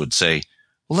course, would say,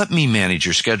 "Well, let me manage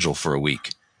your schedule for a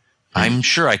week. I'm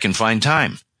sure I can find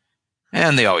time."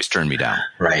 And they always turned me down.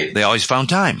 Right. They always found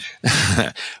time.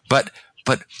 But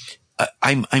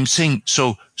I'm saying,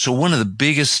 so one of the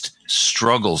biggest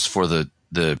struggles for the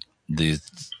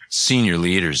senior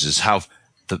leaders is how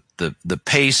the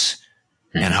pace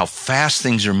and how fast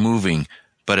things are moving,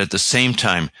 but at the same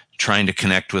time trying to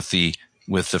connect with the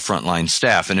frontline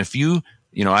staff. And if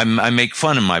I make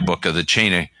fun in my book of the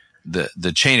chain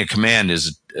of command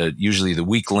is usually the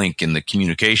weak link in the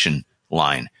communication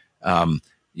line.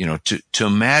 To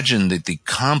imagine that the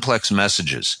complex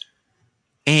messages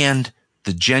and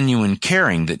the genuine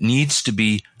caring that needs to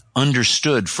be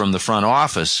understood from the front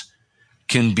office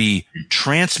can be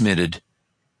transmitted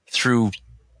through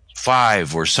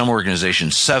 5 or some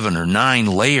organizations 7 or 9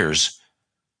 layers.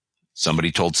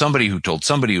 Somebody told somebody who told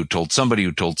somebody who told somebody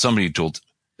who told somebody who told.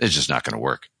 It's just not going to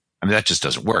work. I mean, that just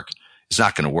doesn't work. It's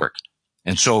not going to work.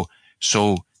 And so,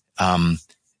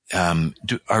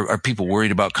 are people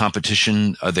worried about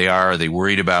competition? Are they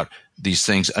worried about these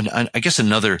things? And I guess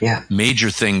another major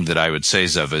thing that I would say,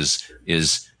 Zev, is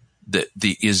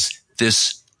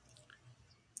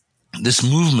this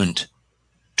movement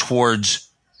towards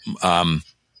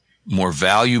more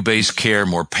value-based care,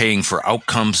 more paying for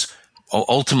outcomes,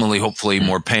 ultimately, hopefully,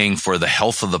 more paying for the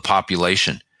health of the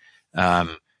population.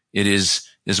 It is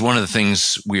is one of the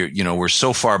things we're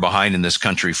so far behind in this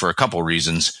country for a couple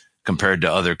reasons compared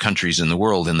to other countries in the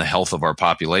world in the health of our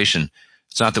population.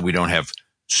 It's not that we don't have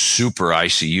super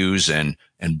ICUs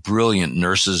and brilliant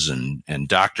nurses and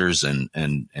doctors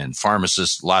and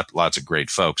pharmacists, lots of great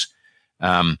folks.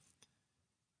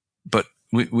 But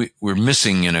we're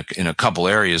missing in a couple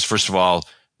areas. First of all,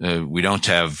 we don't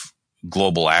have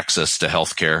global access to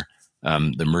healthcare.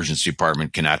 The emergency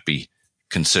department cannot be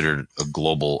considered a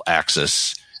global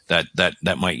access.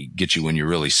 That might get you when you're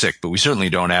really sick, but we certainly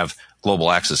don't have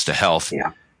global access to health.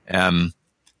 Yeah.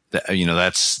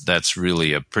 That's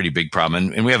really a pretty big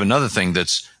problem. And we have another thing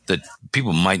that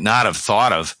people might not have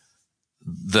thought of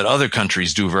that other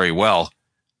countries do very well.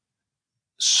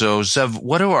 So, Zev,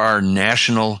 what are our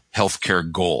national healthcare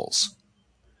goals?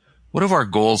 What are our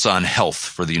goals on health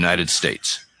for the United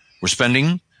States? We're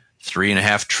spending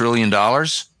 $3.5 trillion.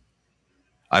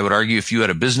 I would argue if you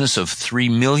had a business of $3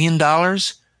 million,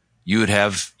 you would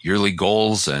have yearly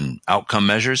goals and outcome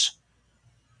measures.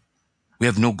 We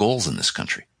have no goals in this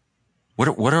country.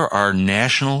 What are our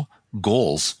national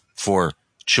goals for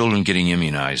children getting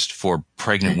immunized, for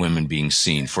pregnant women being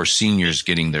seen, for seniors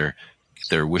getting their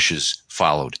wishes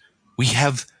followed? We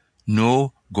have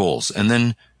no goals. And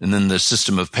then the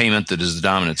system of payment that is the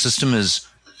dominant system is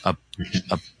a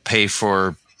pay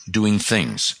for doing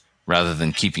things rather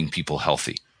than keeping people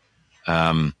healthy.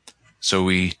 So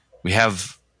we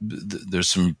have, there's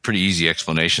some pretty easy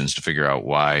explanations to figure out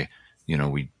why,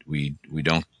 we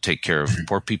don't take care of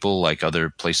poor people like other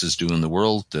places do in the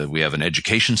world. We have an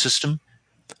education system.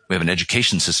 We have an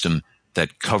education system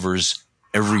that covers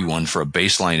everyone for a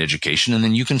baseline education, and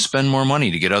then you can spend more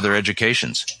money to get other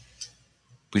educations.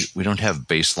 We don't have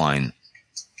baseline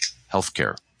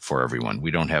healthcare for everyone.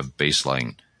 We don't have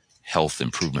baseline health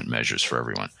improvement measures for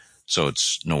everyone. So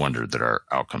it's no wonder that our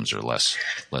outcomes are less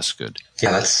good.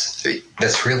 Yeah,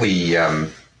 that's really.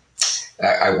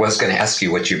 I was going to ask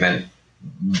you what you meant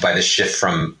by the shift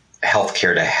from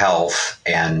healthcare to health,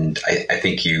 and I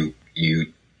think you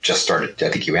just started. I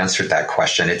think you answered that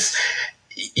question. It's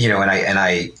and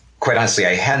I quite honestly,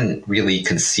 I hadn't really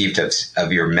conceived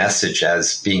of your message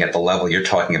as being at the level you're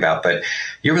talking about, but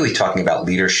you're really talking about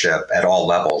leadership at all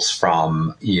levels,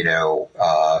 from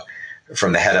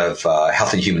from the head of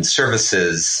Health and Human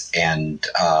Services and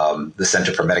the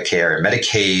Center for Medicare and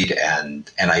Medicaid and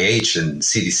NIH and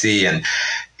CDC and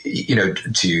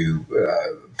to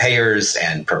payers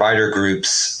and provider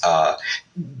groups.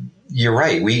 You're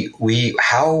right. We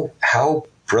how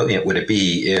brilliant would it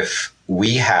be if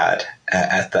we had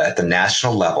at the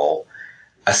national level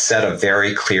a set of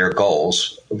very clear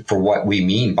goals for what we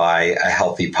mean by a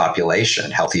healthy population,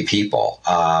 healthy people.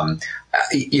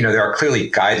 There are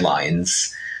clearly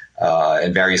guidelines,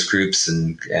 and various groups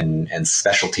and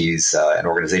specialties and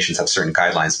organizations have certain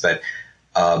guidelines, but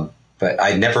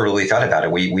I never really thought about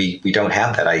it. We don't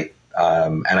have that.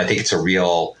 And I think it's a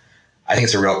real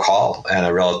call and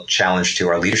a real challenge to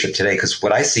our leadership today, because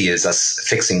what I see is us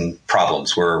fixing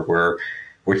problems. We're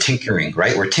tinkering,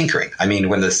 right? We're tinkering. I mean,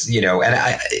 when this, and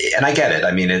I get it.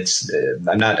 I mean,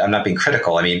 I'm not being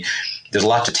critical. I mean, there's a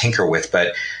lot to tinker with,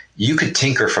 but you could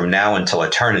tinker from now until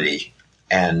eternity.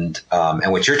 And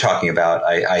what you're talking about,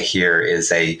 I hear,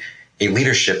 is a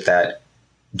leadership that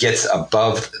gets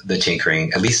above the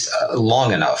tinkering, at least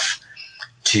long enough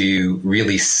to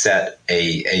really set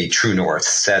a true north,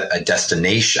 set a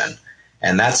destination.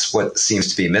 And that's what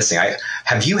seems to be missing.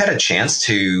 Have you had a chance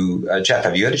to, Jeff,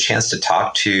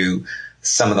 talk to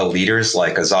some of the leaders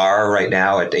like Azar right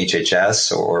now at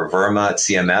HHS or Verma at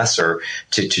CMS, or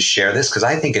to share this? Because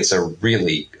I think it's a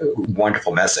really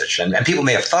wonderful message. And people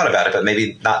may have thought about it, but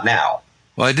maybe not now.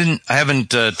 Well, I haven't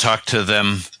talked to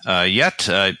them yet.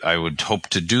 I would hope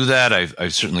to do that.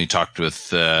 I've certainly talked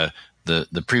with the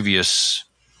previous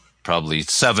probably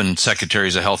 7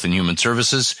 secretaries of Health and Human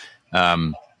Services,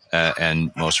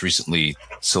 and most recently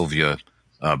Sylvia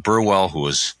Burwell, who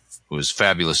was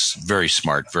fabulous, very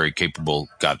smart, very capable,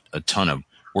 got a ton of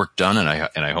work done, and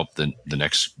I hope the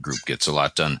next group gets a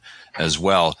lot done as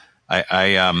well.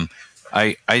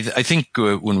 I think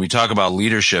when we talk about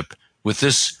leadership with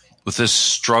this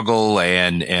struggle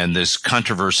and this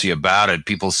controversy about it,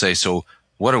 people say, so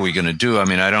what are we going to do? I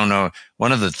mean, I don't know.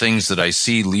 One of the things that I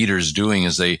see leaders doing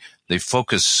is they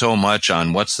focus so much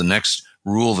on what's the next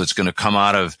rule that's going to come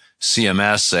out of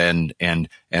CMS and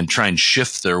try and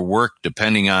shift their work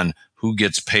depending on who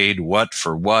gets paid what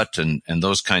for what and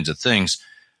those kinds of things.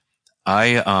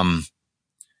 We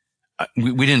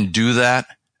didn't do that.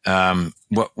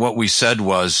 What we said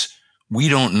was, we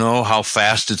don't know how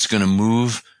fast it's going to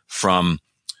move from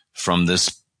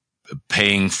this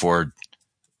paying for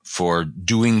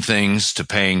doing things to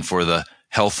paying for the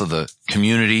health of the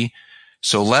community.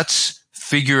 So let's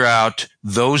figure out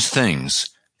those things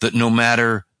that no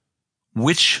matter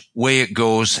which way it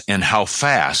goes and how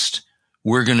fast,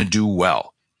 we're going to do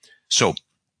well. So,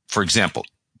 for example,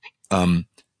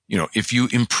 if you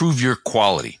improve your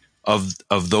quality of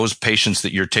those patients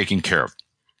that you're taking care of,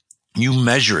 you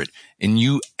measure it and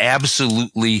you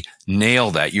absolutely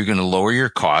nail that. You're going to lower your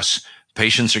costs.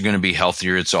 Patients are going to be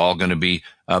healthier. It's all going to be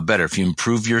better. If you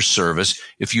improve your service,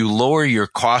 if you lower your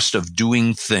cost of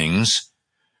doing things,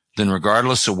 then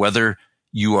regardless of whether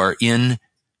you are in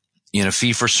a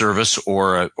fee-for-service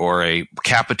or a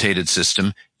capitated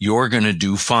system, you're going to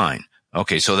do fine.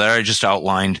 Okay, so that I just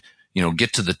outlined,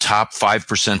 get to the top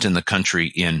 5% in the country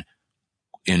in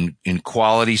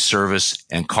quality, service,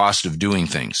 and cost of doing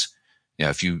things. Yeah,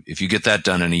 if you get that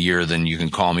done in a year, then you can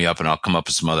call me up and I'll come up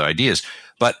with some other ideas.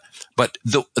 But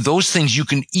those things you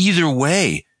can either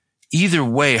way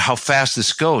how fast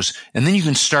this goes, and then you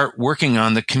can start working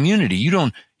on the community. You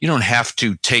don't have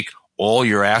to take all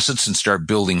your assets and start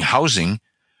building housing,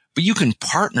 but you can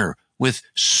partner with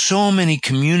so many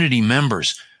community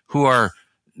members who are,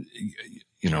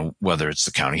 whether it's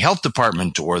the county health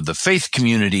department or the faith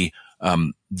community,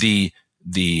 the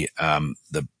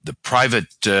private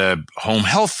home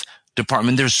health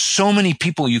department. There's so many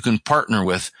people you can partner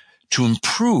with to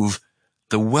improve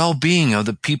the well-being of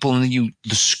the people in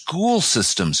the school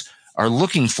systems are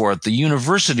looking for it. The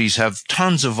universities have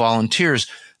tons of volunteers.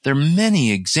 There are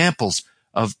many examples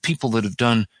of people that have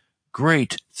done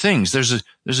great things. There's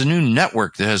a new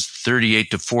network that has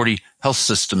 38 to 40 health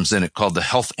systems in it called the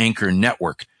Health Anchor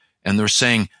Network. And they're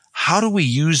saying, how do we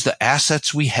use the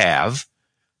assets we have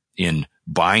in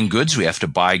buying goods? We have to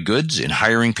buy goods. In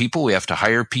hiring people, we have to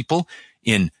hire people.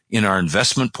 In our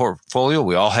investment portfolio,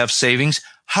 we all have savings.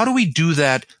 How do we do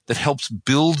that helps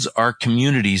build our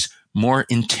communities more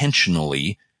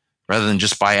intentionally rather than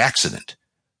just by accident?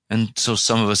 And so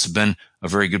some of us have been a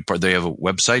very good part. They have a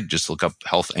website. Just look up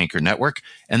Health Anchor Network.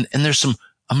 And there's some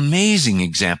amazing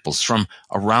examples from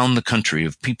around the country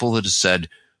of people that have said,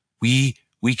 we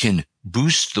can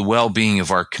boost the well-being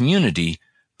of our community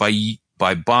by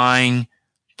buying,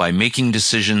 by making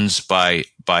decisions, by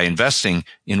investing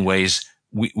in ways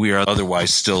we are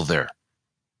otherwise still there.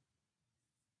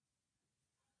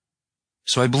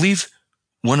 So I believe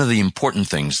one of the important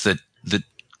things that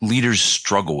leaders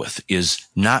struggle with is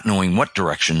not knowing what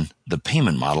direction the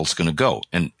payment model is going to go.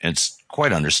 And it's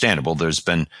quite understandable. There's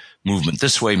been movement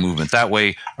this way, movement that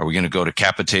way. Are we going to go to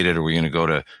capitated? Are we going to go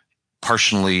to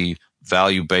partially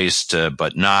value-based,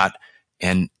 but not?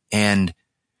 And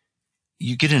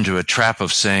you get into a trap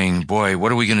of saying, boy,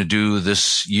 what are we going to do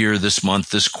this year, this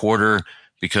month, this quarter?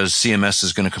 Because CMS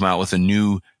is going to come out with a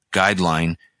new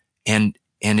guideline. And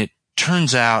it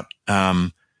turns out,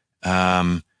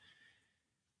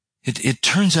 it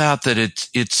turns out that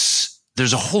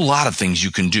there's a whole lot of things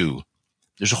you can do.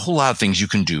 There's a whole lot of things you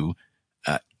can do,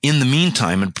 in the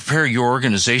meantime and prepare your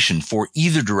organization for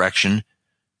either direction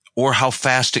or how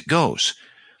fast it goes.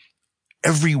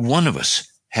 Every one of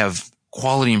us have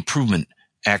quality improvement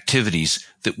activities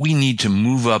that we need to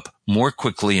move up more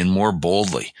quickly and more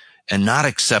boldly and not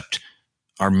accept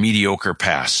our mediocre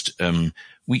past.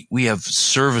 We have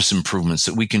service improvements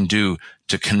that we can do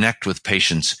to connect with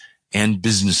patients and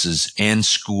businesses and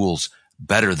schools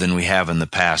better than we have in the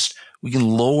past. We can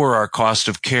lower our cost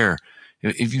of care.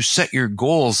 If you set your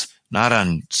goals not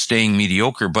on staying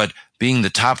mediocre, but being the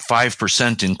top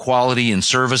 5% in quality and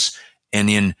service and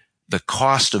in the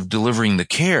cost of delivering the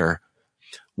care,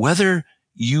 whether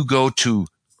you go to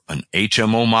an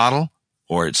HMO model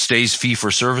or it stays fee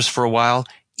for service for a while,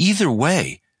 either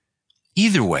way,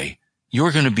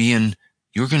 you're going to be in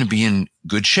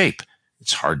good shape.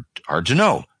 It's hard to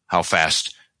know how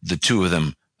fast the two of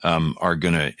them are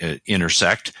going to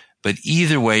intersect, but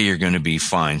either way, you're going to be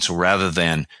fine. So rather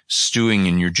than stewing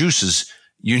in your juices,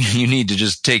 you need to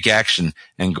just take action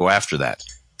and go after that.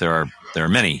 There are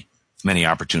many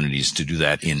opportunities to do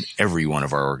that in every one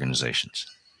of our organizations.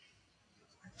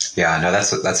 Yeah, no,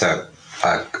 that's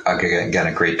again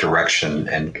a great direction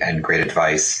and great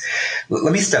advice.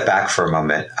 Let me step back for a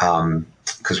moment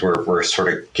because we're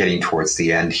sort of getting towards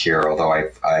the end here. Although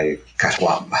I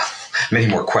got many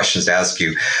more questions to ask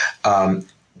you.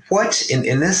 What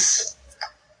in this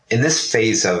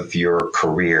phase of your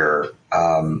career,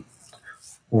 how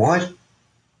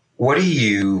would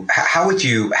you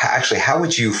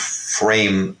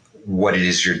frame what it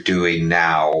is you're doing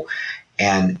now,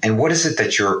 and what is it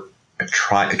that you're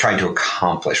trying to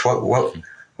accomplish? What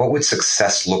would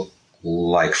success look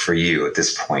like for you at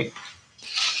this point?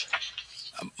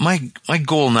 My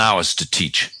goal now is to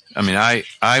teach. I mean,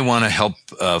 I want to help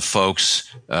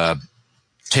folks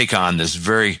take on this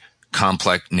very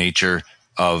complex nature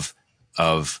of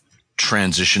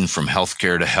transition from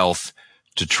healthcare to health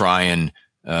to try and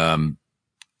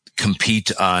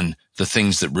compete on the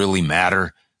things that really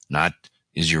matter. Not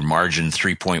is your margin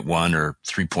 3.1 or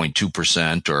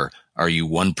 3.2%, or are you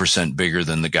 1% bigger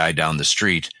than the guy down the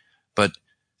street? But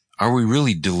are we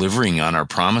really delivering on our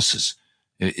promises?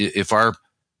 If our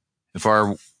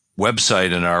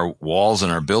website and our walls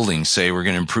and our buildings say we're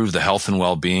going to improve the health and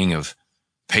well-being of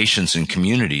patients and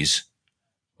communities,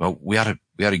 well, we ought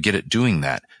to get at doing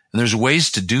that. And there's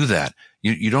ways to do that.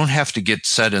 You don't have to get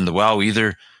set in the, well, we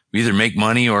either make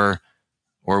money or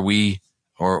we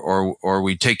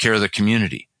take care of the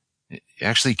community. You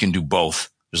actually can do both.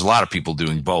 There's a lot of people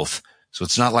doing both. So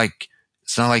it's not like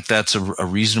that's a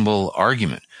reasonable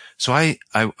argument. So I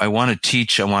want to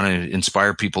teach. I want to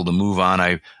inspire people to move on.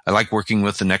 I like working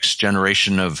with the next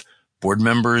generation of board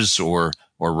members or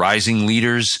rising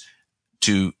leaders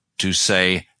to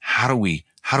say, how do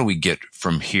we get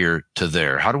from here to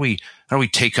there? How do we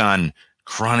take on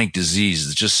chronic disease?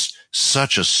 It's just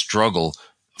such a struggle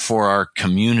for our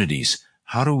communities.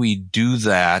 How do we do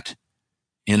that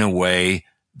in a way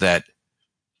that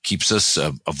keeps us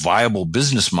a viable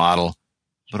business model,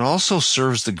 but also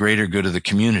serves the greater good of the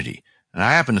community? And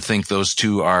I happen to think those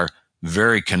two are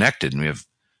very connected. And we have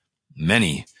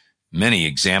many, many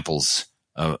examples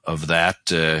of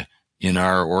that in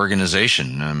our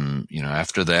organization.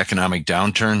 After the economic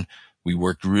downturn, we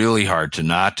worked really hard to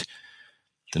not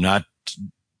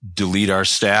delete our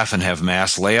staff and have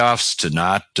mass layoffs, to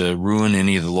not ruin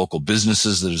any of the local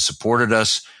businesses that have supported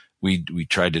us. We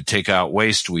tried to take out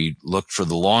waste. We looked for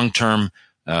the long term.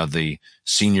 The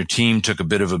senior team took a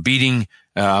bit of a beating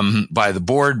by the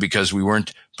board because we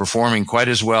weren't performing quite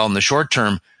as well in the short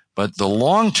term, but the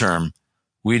long term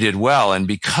we did well. And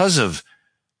because of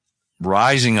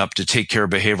rising up to take care of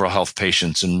behavioral health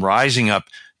patients and rising up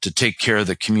to take care of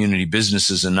the community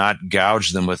businesses and not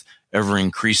gouge them with ever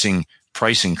increasing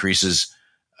price increases.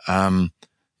 And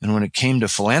when it came to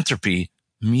philanthropy,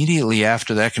 immediately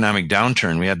after the economic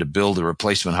downturn, we had to build a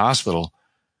replacement hospital.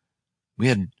 We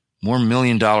had more $1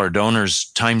 million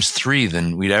donors times 3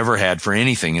 than we'd ever had for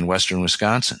anything in Western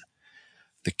Wisconsin.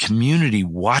 The community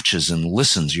watches and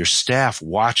listens. Your staff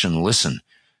watch and listen.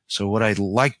 So what I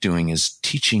like doing is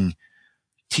teaching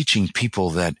people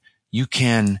that you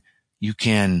can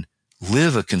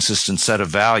live a consistent set of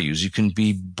values. You can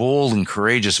be bold and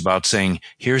courageous about saying,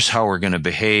 here's how we're going to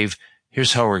behave.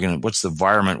 Here's how what's the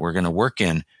environment we're going to work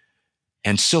in,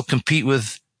 and still compete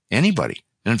with anybody.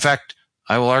 And in fact,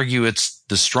 I will argue it's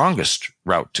the strongest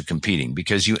route to competing,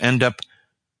 because you end up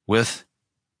with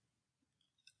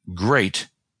great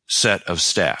set of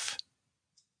staff.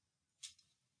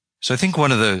 So I think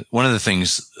one of the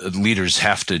things leaders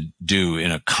have to do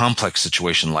in a complex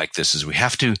situation like this is we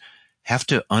have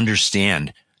to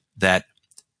understand that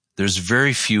there's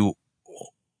very few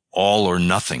all or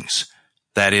nothings.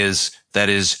 That is,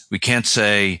 we can't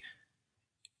say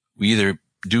we either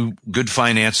do good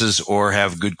finances or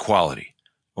have good quality,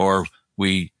 or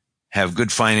we have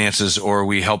good finances or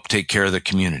we help take care of the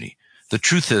community. The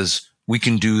truth is we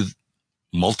can do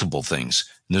multiple things.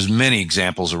 And there's many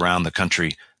examples around the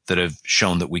country that have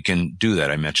shown that we can do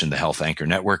that. I mentioned the Health Anchor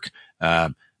Network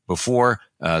before.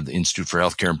 The Institute for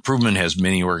Healthcare Improvement has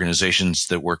many organizations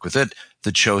that work with it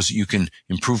that shows you can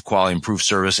improve quality, improve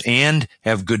service, and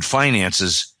have good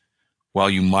finances while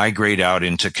you migrate out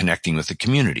into connecting with the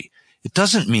community. It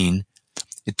doesn't mean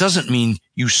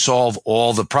you solve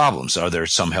all the problems. Are there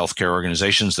some healthcare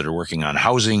organizations that are working on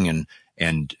housing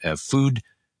and food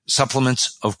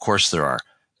supplements? Of course there are,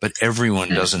 but everyone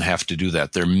doesn't have to do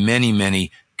that. There are many,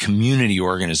 many community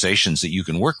organizations that you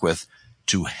can work with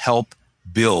to help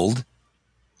build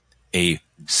a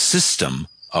system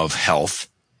of health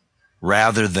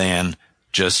rather than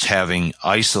just having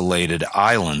isolated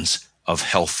islands of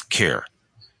health care.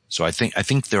 So I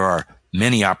think there are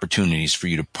many opportunities for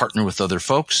you to partner with other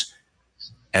folks,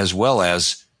 as well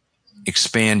as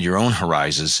expand your own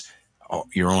horizons.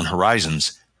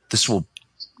 This will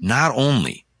not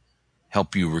only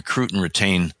help you recruit and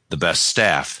retain the best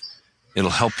staff, it'll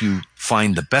help you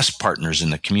find the best partners in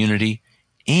the community,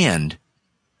 and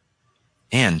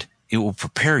it will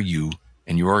prepare you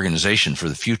and your organization for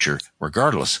the future,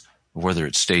 regardless of whether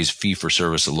it stays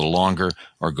fee-for-service a little longer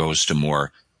or goes to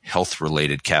more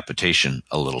health-related capitation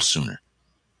a little sooner.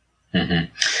 Mm-hmm.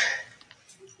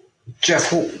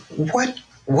 Jeff,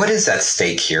 what is at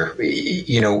stake here?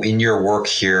 In your work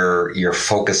here, your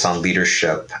focus on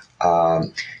leadership,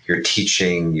 your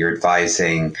teaching, your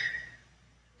advising.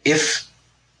 If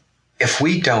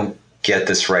we don't get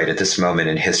this right at this moment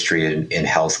in history in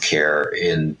healthcare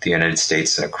in the United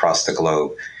States and across the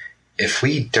globe, if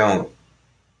we don't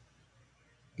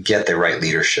get the right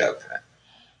leadership,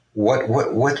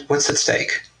 what's at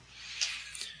stake?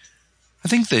 I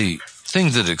think the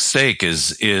thing that's at stake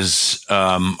is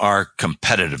our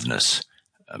competitiveness.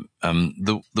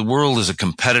 The world is a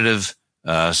competitive,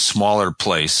 smaller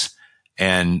place,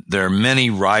 and there are many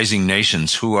rising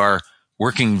nations who are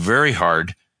working very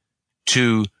hard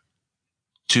to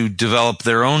develop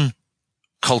their own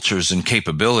cultures and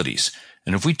capabilities.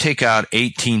 And if we take out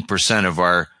 18% of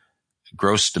our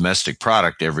gross domestic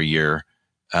product every year,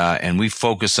 and we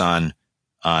focus on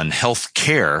health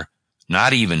care,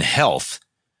 not even health,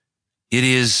 it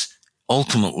is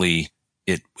ultimately,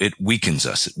 it weakens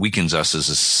us. It weakens us as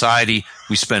a society.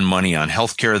 We spend money on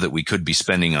healthcare that we could be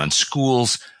spending on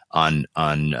schools, on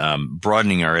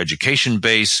broadening our education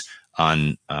base,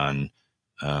 on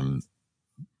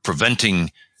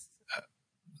preventing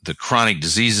the chronic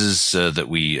diseases that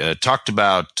we talked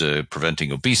about,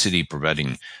 preventing obesity,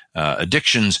 preventing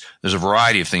addictions. There's a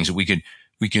variety of things that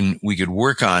we could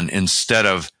work on instead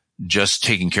of just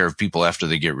taking care of people after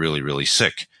they get really, really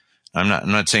sick. I'm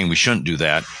not saying we shouldn't do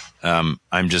that.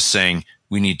 I'm just saying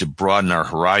we need to broaden our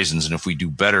horizons, and if we do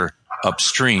better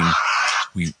upstream,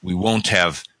 we won't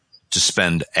have to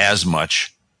spend as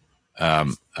much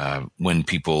when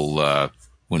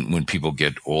people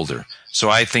get older. So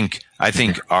I think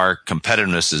our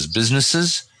competitiveness as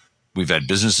businesses, we've had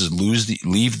businesses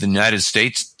leave the United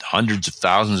States. Hundreds of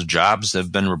thousands of jobs have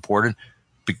been reported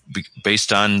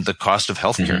based on the cost of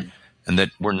healthcare, and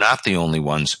that we're not the only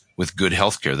ones with good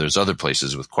healthcare. There's other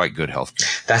places with quite good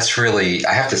healthcare. That's really,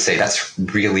 I have to say, that's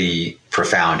really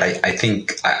profound. I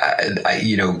think,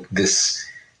 this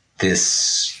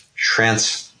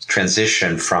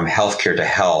transition from healthcare to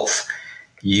health,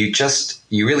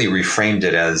 you really reframed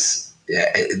it as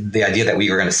the idea that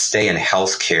we are going to stay in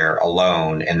healthcare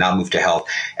alone and not move to health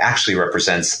actually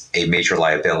represents a major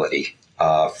liability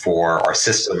for our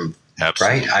system.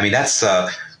 Absolutely. Right? I mean, that's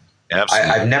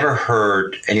Absolutely. I've never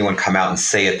heard anyone come out and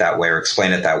say it that way or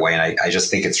explain it that way, and I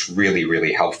just think it's really,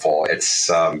 really helpful. It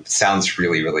sounds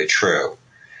really, really true.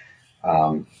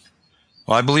 Well,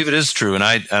 I believe it is true, and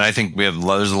I think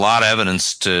there's a lot of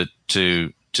evidence to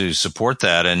support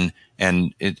that, and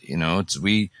it it's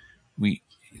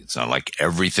not like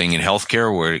everything in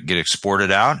healthcare where it get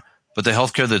exported out, but the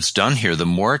healthcare that's done here, the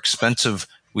more expensive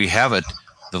we have it,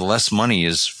 the less money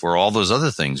is for all those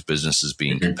other things, businesses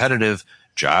being competitive,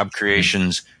 job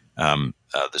creations, the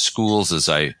schools, as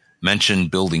I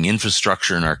mentioned, building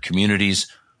infrastructure in our communities.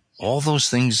 All those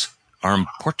things are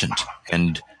important,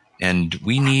 and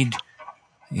we need,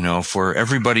 for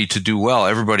everybody to do well,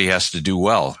 everybody has to do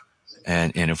well.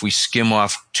 And if we skim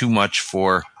off too much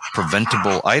for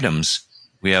preventable items,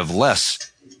 we have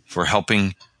less for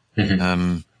helping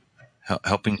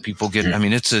helping people get. I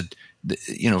mean, it's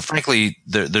frankly,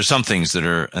 there's some things that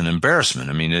are an embarrassment.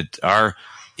 I mean, our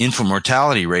infant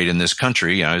mortality rate in this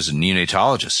country, as a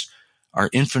neonatologist, our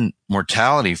infant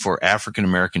mortality for African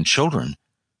American children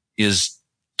is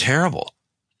terrible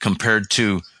compared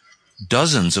to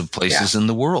dozens of places in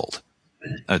the world.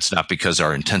 It's not because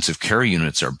our intensive care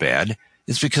units are bad.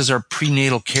 It's because our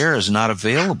prenatal care is not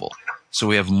available. So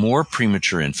we have more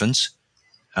premature infants.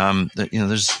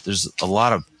 There's a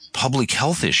lot of public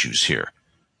health issues here.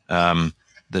 That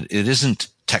it isn't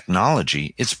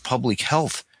technology, it's public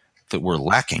health that we're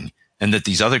lacking, and that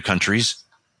these other countries,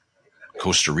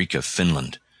 Costa Rica,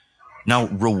 Finland, now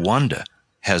Rwanda,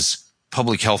 has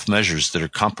public health measures that are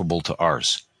comparable to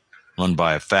ours, run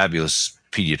by a fabulous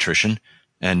pediatrician,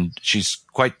 and she's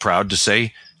quite proud to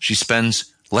say she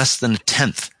spends less than a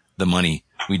tenth the money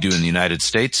we do in the United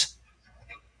States,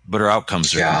 but her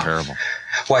outcomes are comparable.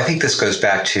 Well, I think this goes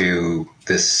back to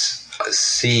this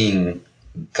seeing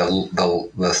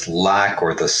the lack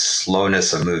or the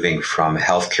slowness of moving from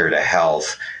healthcare to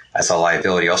health as a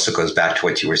liability. Also goes back to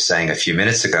what you were saying a few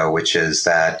minutes ago, which is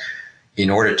that in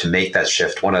order to make that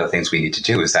shift, one of the things we need to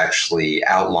do is actually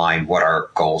outline what our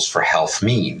goals for health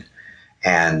mean.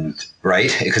 And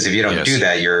right, because if you don't do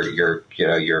that, you're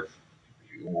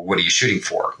what are you shooting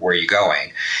for? Where are you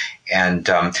going? And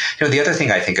the other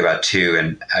thing I think about too,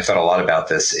 and I thought a lot about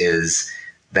this, is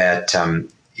that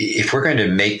if we're going to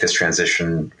make this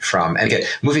transition from, and again,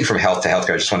 moving from health to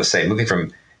healthcare, I just want to say, moving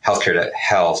from healthcare to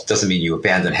health doesn't mean you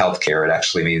abandon healthcare. It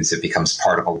actually means it becomes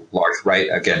part of a large, right?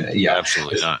 Again,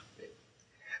 absolutely not.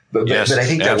 But I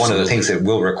think that one of the things that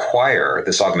will require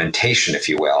this augmentation, if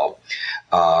you will,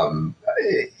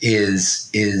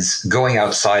 is going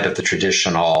outside of the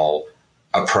traditional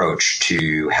approach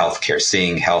to healthcare,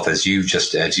 seeing health as you've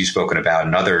spoken about,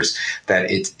 and others, that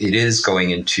it is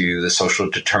going into the social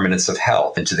determinants of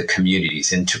health, into the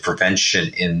communities, into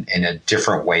prevention in a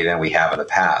different way than we have in the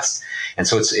past. And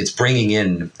so it's bringing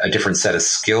in a different set of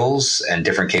skills and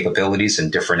different capabilities and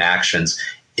different actions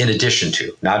in addition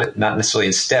to, not necessarily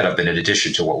instead of, but in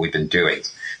addition to what we've been doing.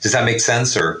 Does that make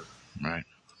sense? Or right?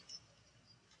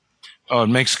 Oh, it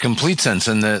makes complete sense.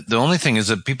 And the only thing is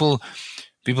that people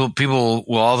will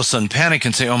all of a sudden panic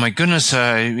and say, "Oh my goodness,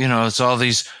 it's all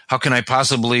these. How can I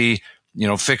possibly,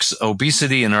 fix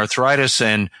obesity and arthritis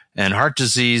and heart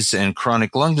disease and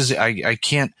chronic lung disease? I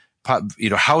can't,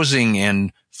 housing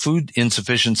and food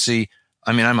insufficiency.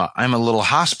 I mean, I'm a little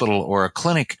hospital or a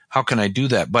clinic. How can I do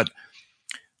that?" But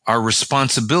our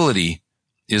responsibility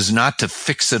is not to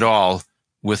fix it all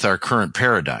with our current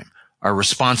paradigm. Our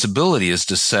responsibility is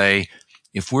to say,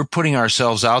 if we're putting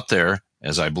ourselves out there,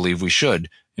 as I believe we should,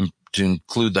 to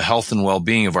include the health and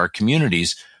well-being of our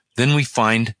communities, then we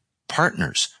find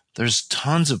partners. There's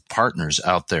tons of partners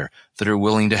out there that are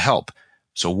willing to help.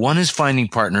 So one is finding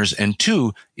partners, and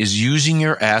two is using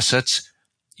your assets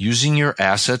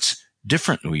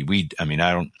differently. I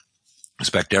don't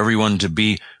expect everyone to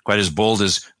be quite as bold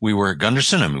as we were at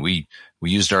Gunderson. I mean, we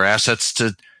used our assets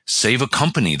to save a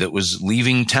company that was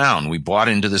leaving town. We bought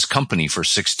into this company for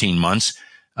 16 months,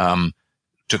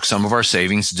 took some of our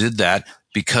savings, did that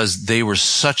because they were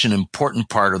such an important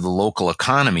part of the local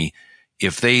economy.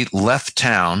 If they left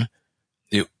town,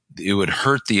 it would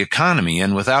hurt the economy.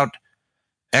 And without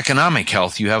economic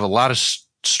health, you have a lot of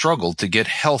struggle to get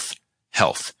health.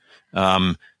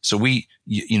 So you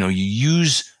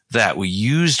use that. We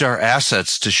used our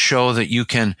assets to show that you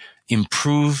can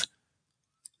improve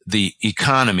the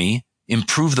economy,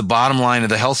 improve the bottom line of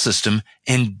the health system,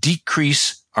 and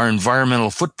decrease our environmental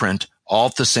footprint all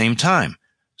at the same time.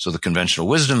 So the conventional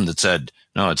wisdom that said,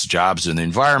 no, it's jobs in the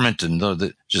environment, and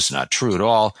that's just not true at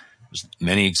all. There's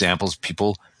many examples,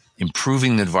 people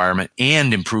improving the environment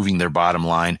and improving their bottom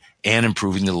line and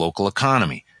improving the local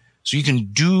economy. So you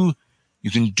can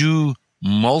do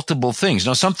multiple things.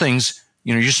 Now, some things,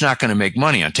 you're just not going to make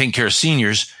money on. Taking care of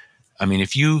seniors, I mean,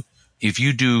 if you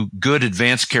do good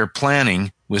advanced care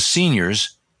planning with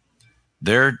seniors,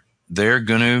 they're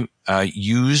going to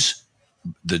use,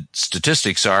 the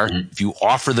statistics are, if you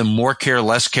offer them more care,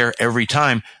 less care every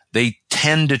time, they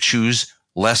tend to choose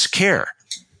less care.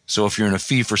 So if you're in a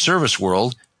fee-for-service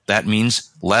world, that means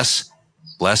less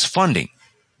funding.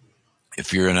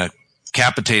 If you're in a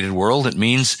capitated world, it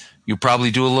means you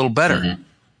probably do a little better. Mm-hmm.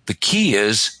 The key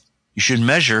is you should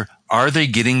measure, are they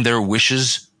getting their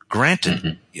wishes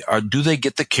granted? Mm-hmm. Do they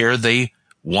get the care they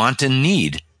want and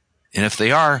need? And if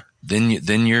they are, then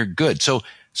you're good. So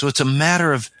it's a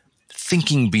matter of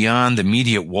thinking beyond the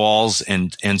immediate walls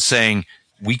and saying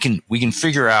we can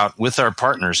figure out with our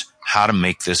partners how to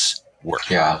make this work.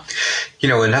 Yeah.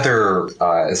 Another,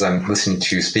 as I'm listening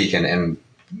to you speak and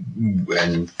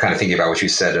kind of thinking about what you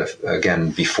said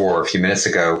again before a few minutes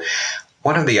ago,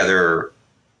 one of the other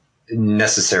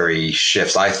necessary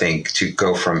shifts, I think, to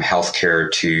go from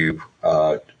healthcare to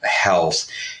health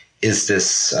is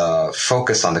this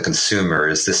focus on the consumer,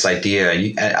 is this idea,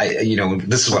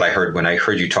 this is what I heard when I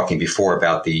heard you talking before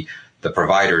about the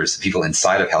providers, the people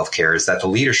inside of healthcare, is that the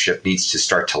leadership needs to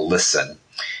start to listen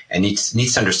and needs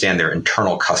to understand their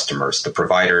internal customers, the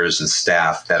providers and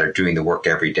staff that are doing the work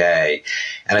every day.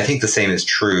 And I think the same is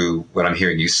true what I'm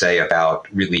hearing you say about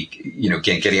really,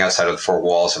 getting outside of the four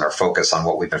walls and our focus on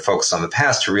what we've been focused on in the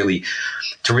past to really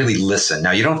listen.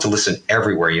 Now, you don't have to listen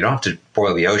everywhere. You don't have to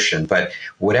boil the ocean, but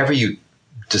whatever you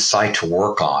decide to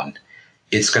work on,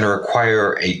 it's going to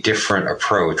require a different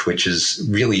approach, which is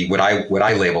really what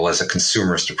I label as a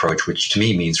consumerist approach, which to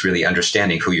me means really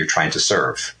understanding who you're trying to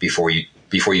serve before you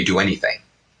do anything.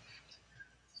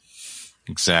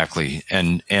 Exactly.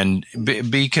 And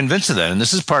be convinced of that. And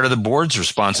this is part of the board's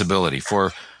responsibility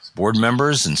for board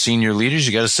members and senior leaders.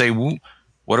 You got to say,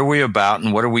 what are we about,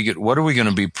 and what are we going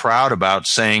to be proud about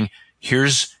saying,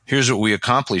 here's what we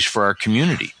accomplished for our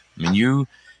community. I mean,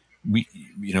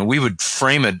 we would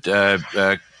frame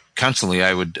it constantly.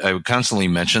 I would constantly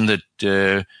mention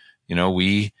that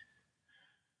we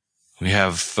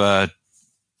have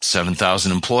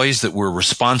 7,000 employees that we're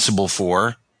responsible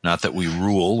for. Not that we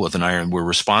rule with an iron. We're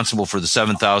responsible for the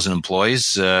 7,000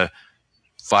 employees,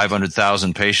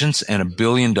 500,000 patients, and $1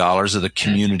 billion of the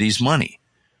community's money.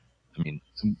 I mean,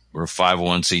 we're a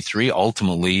 501c3.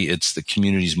 Ultimately, it's the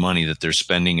community's money that they're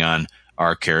spending on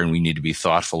our care, and we need to be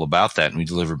thoughtful about that. And we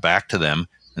deliver back to them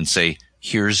and say,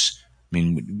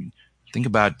 think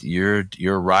about you're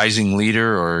a rising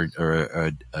leader or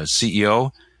a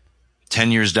CEO.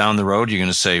 10 years down the road, you're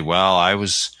going to say, well, I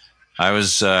was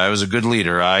a good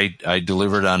leader. I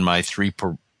delivered on my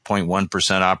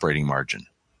 3.1% operating margin.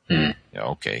 Yeah,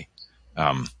 okay.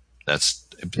 That's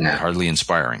hardly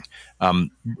inspiring.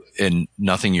 And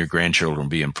nothing your grandchildren will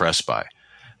be impressed by.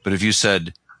 But if you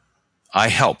said, I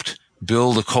helped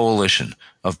build a coalition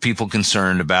of people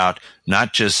concerned about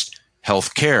not just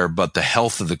health care, but the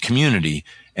health of the community,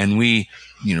 and we,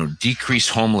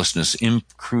 decreased homelessness,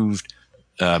 improved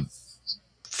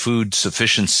food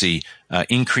sufficiency,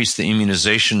 increased the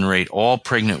immunization rate, all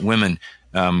pregnant women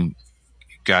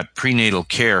got prenatal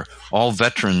care, all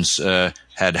veterans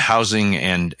had housing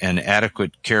and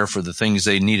adequate care for the things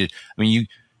they needed. I mean,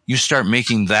 you start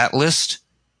making that list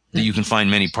that you can find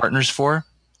many partners for.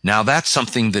 Now that's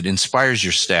something that inspires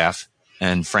your staff,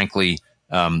 and frankly,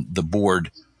 the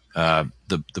board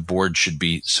should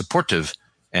be supportive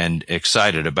and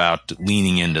excited about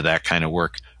leaning into that kind of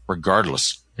work,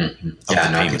 regardless. Mm-hmm.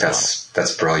 Yeah, no, I think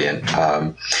that's brilliant.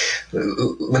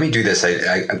 Let me do this.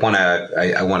 I want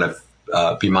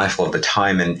to be mindful of the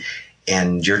time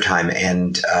and your time,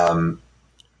 and I'm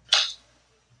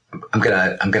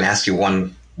gonna ask you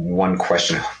one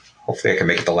question. Hopefully, I can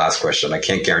make it the last question. I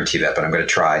can't guarantee that, but I'm going to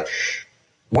try.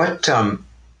 What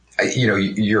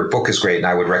your book is great, and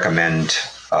I would recommend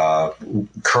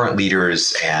current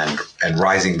leaders and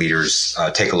rising leaders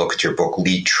take a look at your book,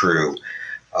 Lead True.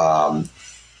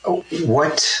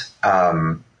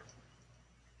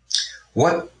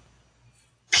 What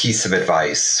piece of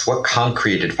advice, what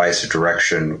concrete advice or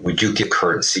direction would you give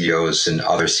current CEOs and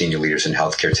other senior leaders in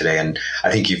healthcare today? And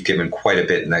I think you've given quite a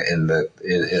bit in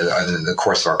the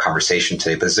course of our conversation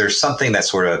today. But is there something that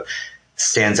sort of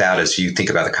stands out as you think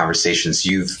about the conversations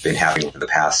you've been having over the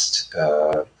past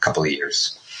couple of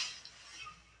years?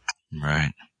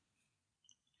 Right.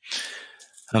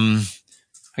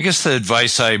 I guess the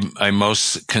advice I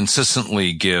most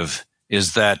consistently give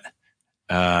is that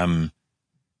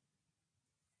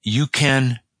you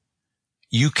can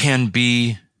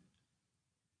be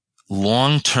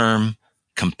long-term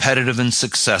competitive and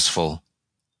successful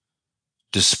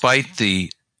despite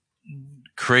the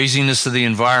craziness of the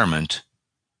environment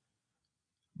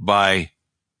by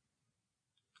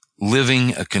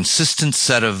living a consistent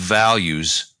set of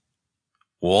values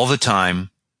all the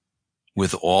time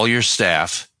with all your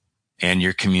staff and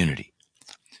your community.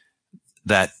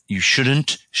 That you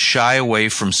shouldn't shy away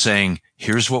from saying,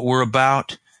 here's what we're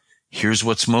about. Here's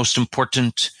what's most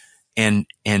important, and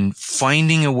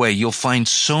finding a way. You'll find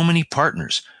so many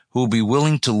partners who will be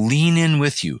willing to lean in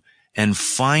with you and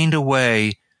find a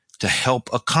way to help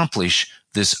accomplish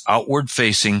this outward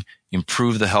facing,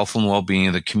 improve the health and well-being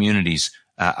of the community's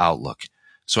outlook.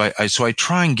 So I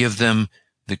try and give them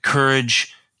the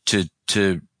courage to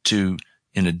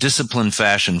in a disciplined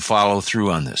fashion follow through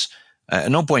on this.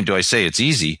 At no point do I say it's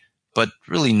easy, but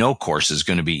really no course is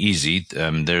going to be easy.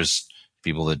 There's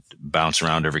people that bounce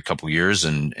around every couple of years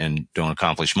and don't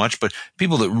accomplish much, but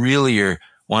people that really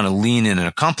want to lean in and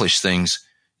accomplish things,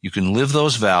 you can live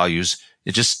those values.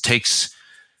 It just takes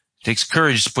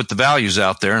courage to put the values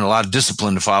out there and a lot of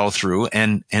discipline to follow through.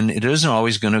 And it isn't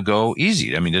always going to go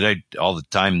easy. I mean, all the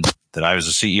time that I was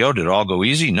a CEO, did it all go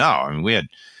easy? No. I mean, we had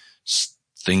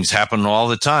things happen all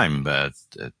the time, but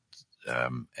the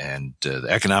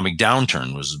economic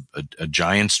downturn was a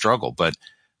giant struggle, but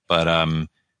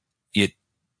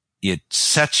it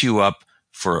sets you up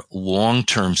for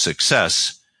long-term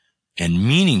success and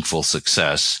meaningful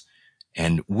success.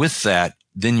 And with that,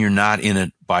 then you're not in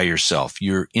it by yourself.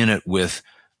 You're in it with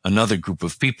another group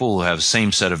of people who have the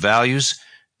same set of values.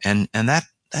 And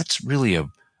that's really a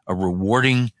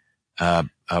rewarding,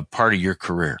 part of your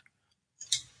career.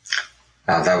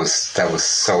 That was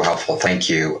so helpful. Thank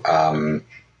you.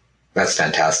 That's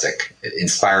fantastic.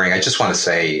 Inspiring. I just want to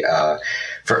say,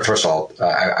 first of all,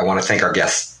 I want to thank our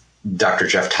guest, Dr.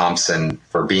 Jeff Thompson,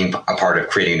 for being a part of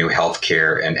creating new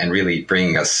healthcare and really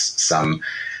bringing us some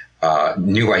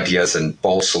new ideas and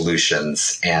bold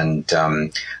solutions. And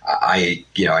I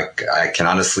can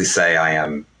honestly say I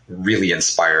am really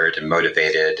inspired and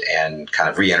motivated and kind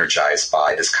of re-energized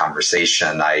by this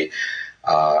conversation. I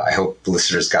hope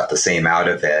listeners got the same out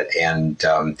of it. And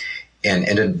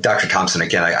Dr. Thompson,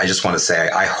 again, I just want to say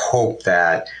I hope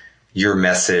that your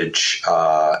message,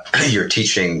 your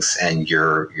teachings, and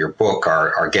your book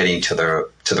are getting to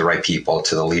the right people,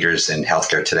 to the leaders in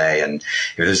healthcare today. And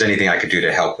if there's anything I could do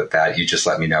to help with that, you just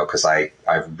let me know, because I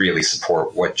really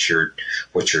support what you're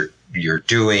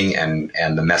doing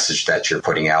and the message that you're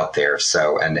putting out there.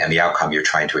 So and the outcome you're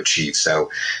trying to achieve. So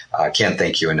I can't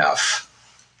thank you enough.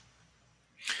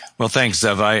 Well, thanks,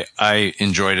 Zev. I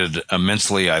enjoyed it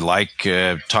immensely. I like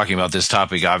talking about this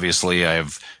topic. Obviously, I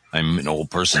have I'm an old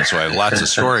person, so I have lots of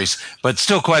stories, but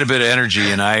still quite a bit of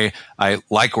energy. And I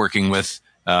like working with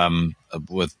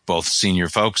both senior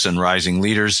folks and rising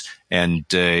leaders. And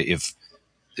if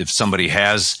somebody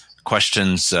has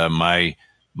questions, I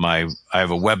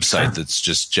have a website that's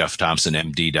just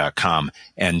jeffthompsonmd.com.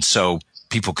 And so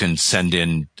people can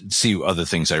see other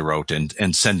things I wrote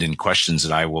and send in questions,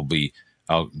 and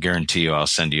I'll guarantee you I'll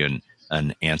send you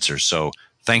an answer. So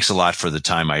thanks a lot for the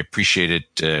time. I appreciate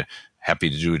it.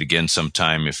 Happy to do it again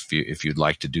sometime if you'd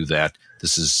like to do that.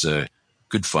 This is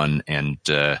good fun, and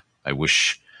I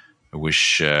wish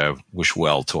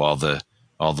well to all the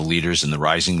leaders and the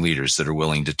rising leaders that are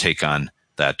willing to take on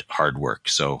that hard work.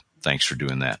 So thanks for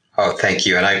doing that. Oh, thank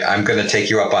you. And I'm going to take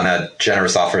you up on that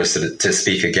generous offer to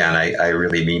speak again. I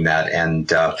really mean that.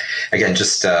 And again,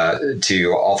 just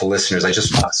to all the listeners, I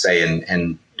just want to say,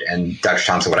 and Dr.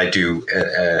 Thompson, what I do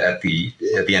at the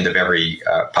end of every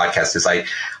podcast is I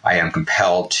am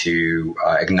compelled to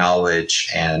acknowledge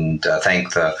and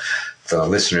thank the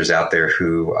listeners out there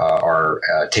who are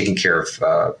taking care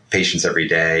of patients every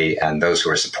day, and those who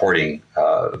are supporting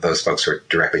those folks who are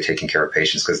directly taking care of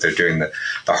patients, because they're doing the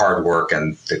hard work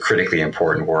and the critically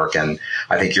important work. And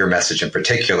I think your message in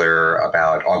particular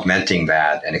about augmenting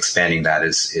that and expanding that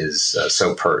is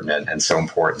so pertinent and so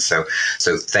important. So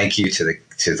thank you to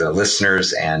the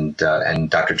listeners, and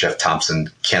Dr. Jeff Thompson,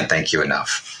 can't thank you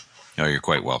enough. No, you're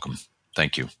quite welcome.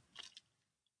 Thank you.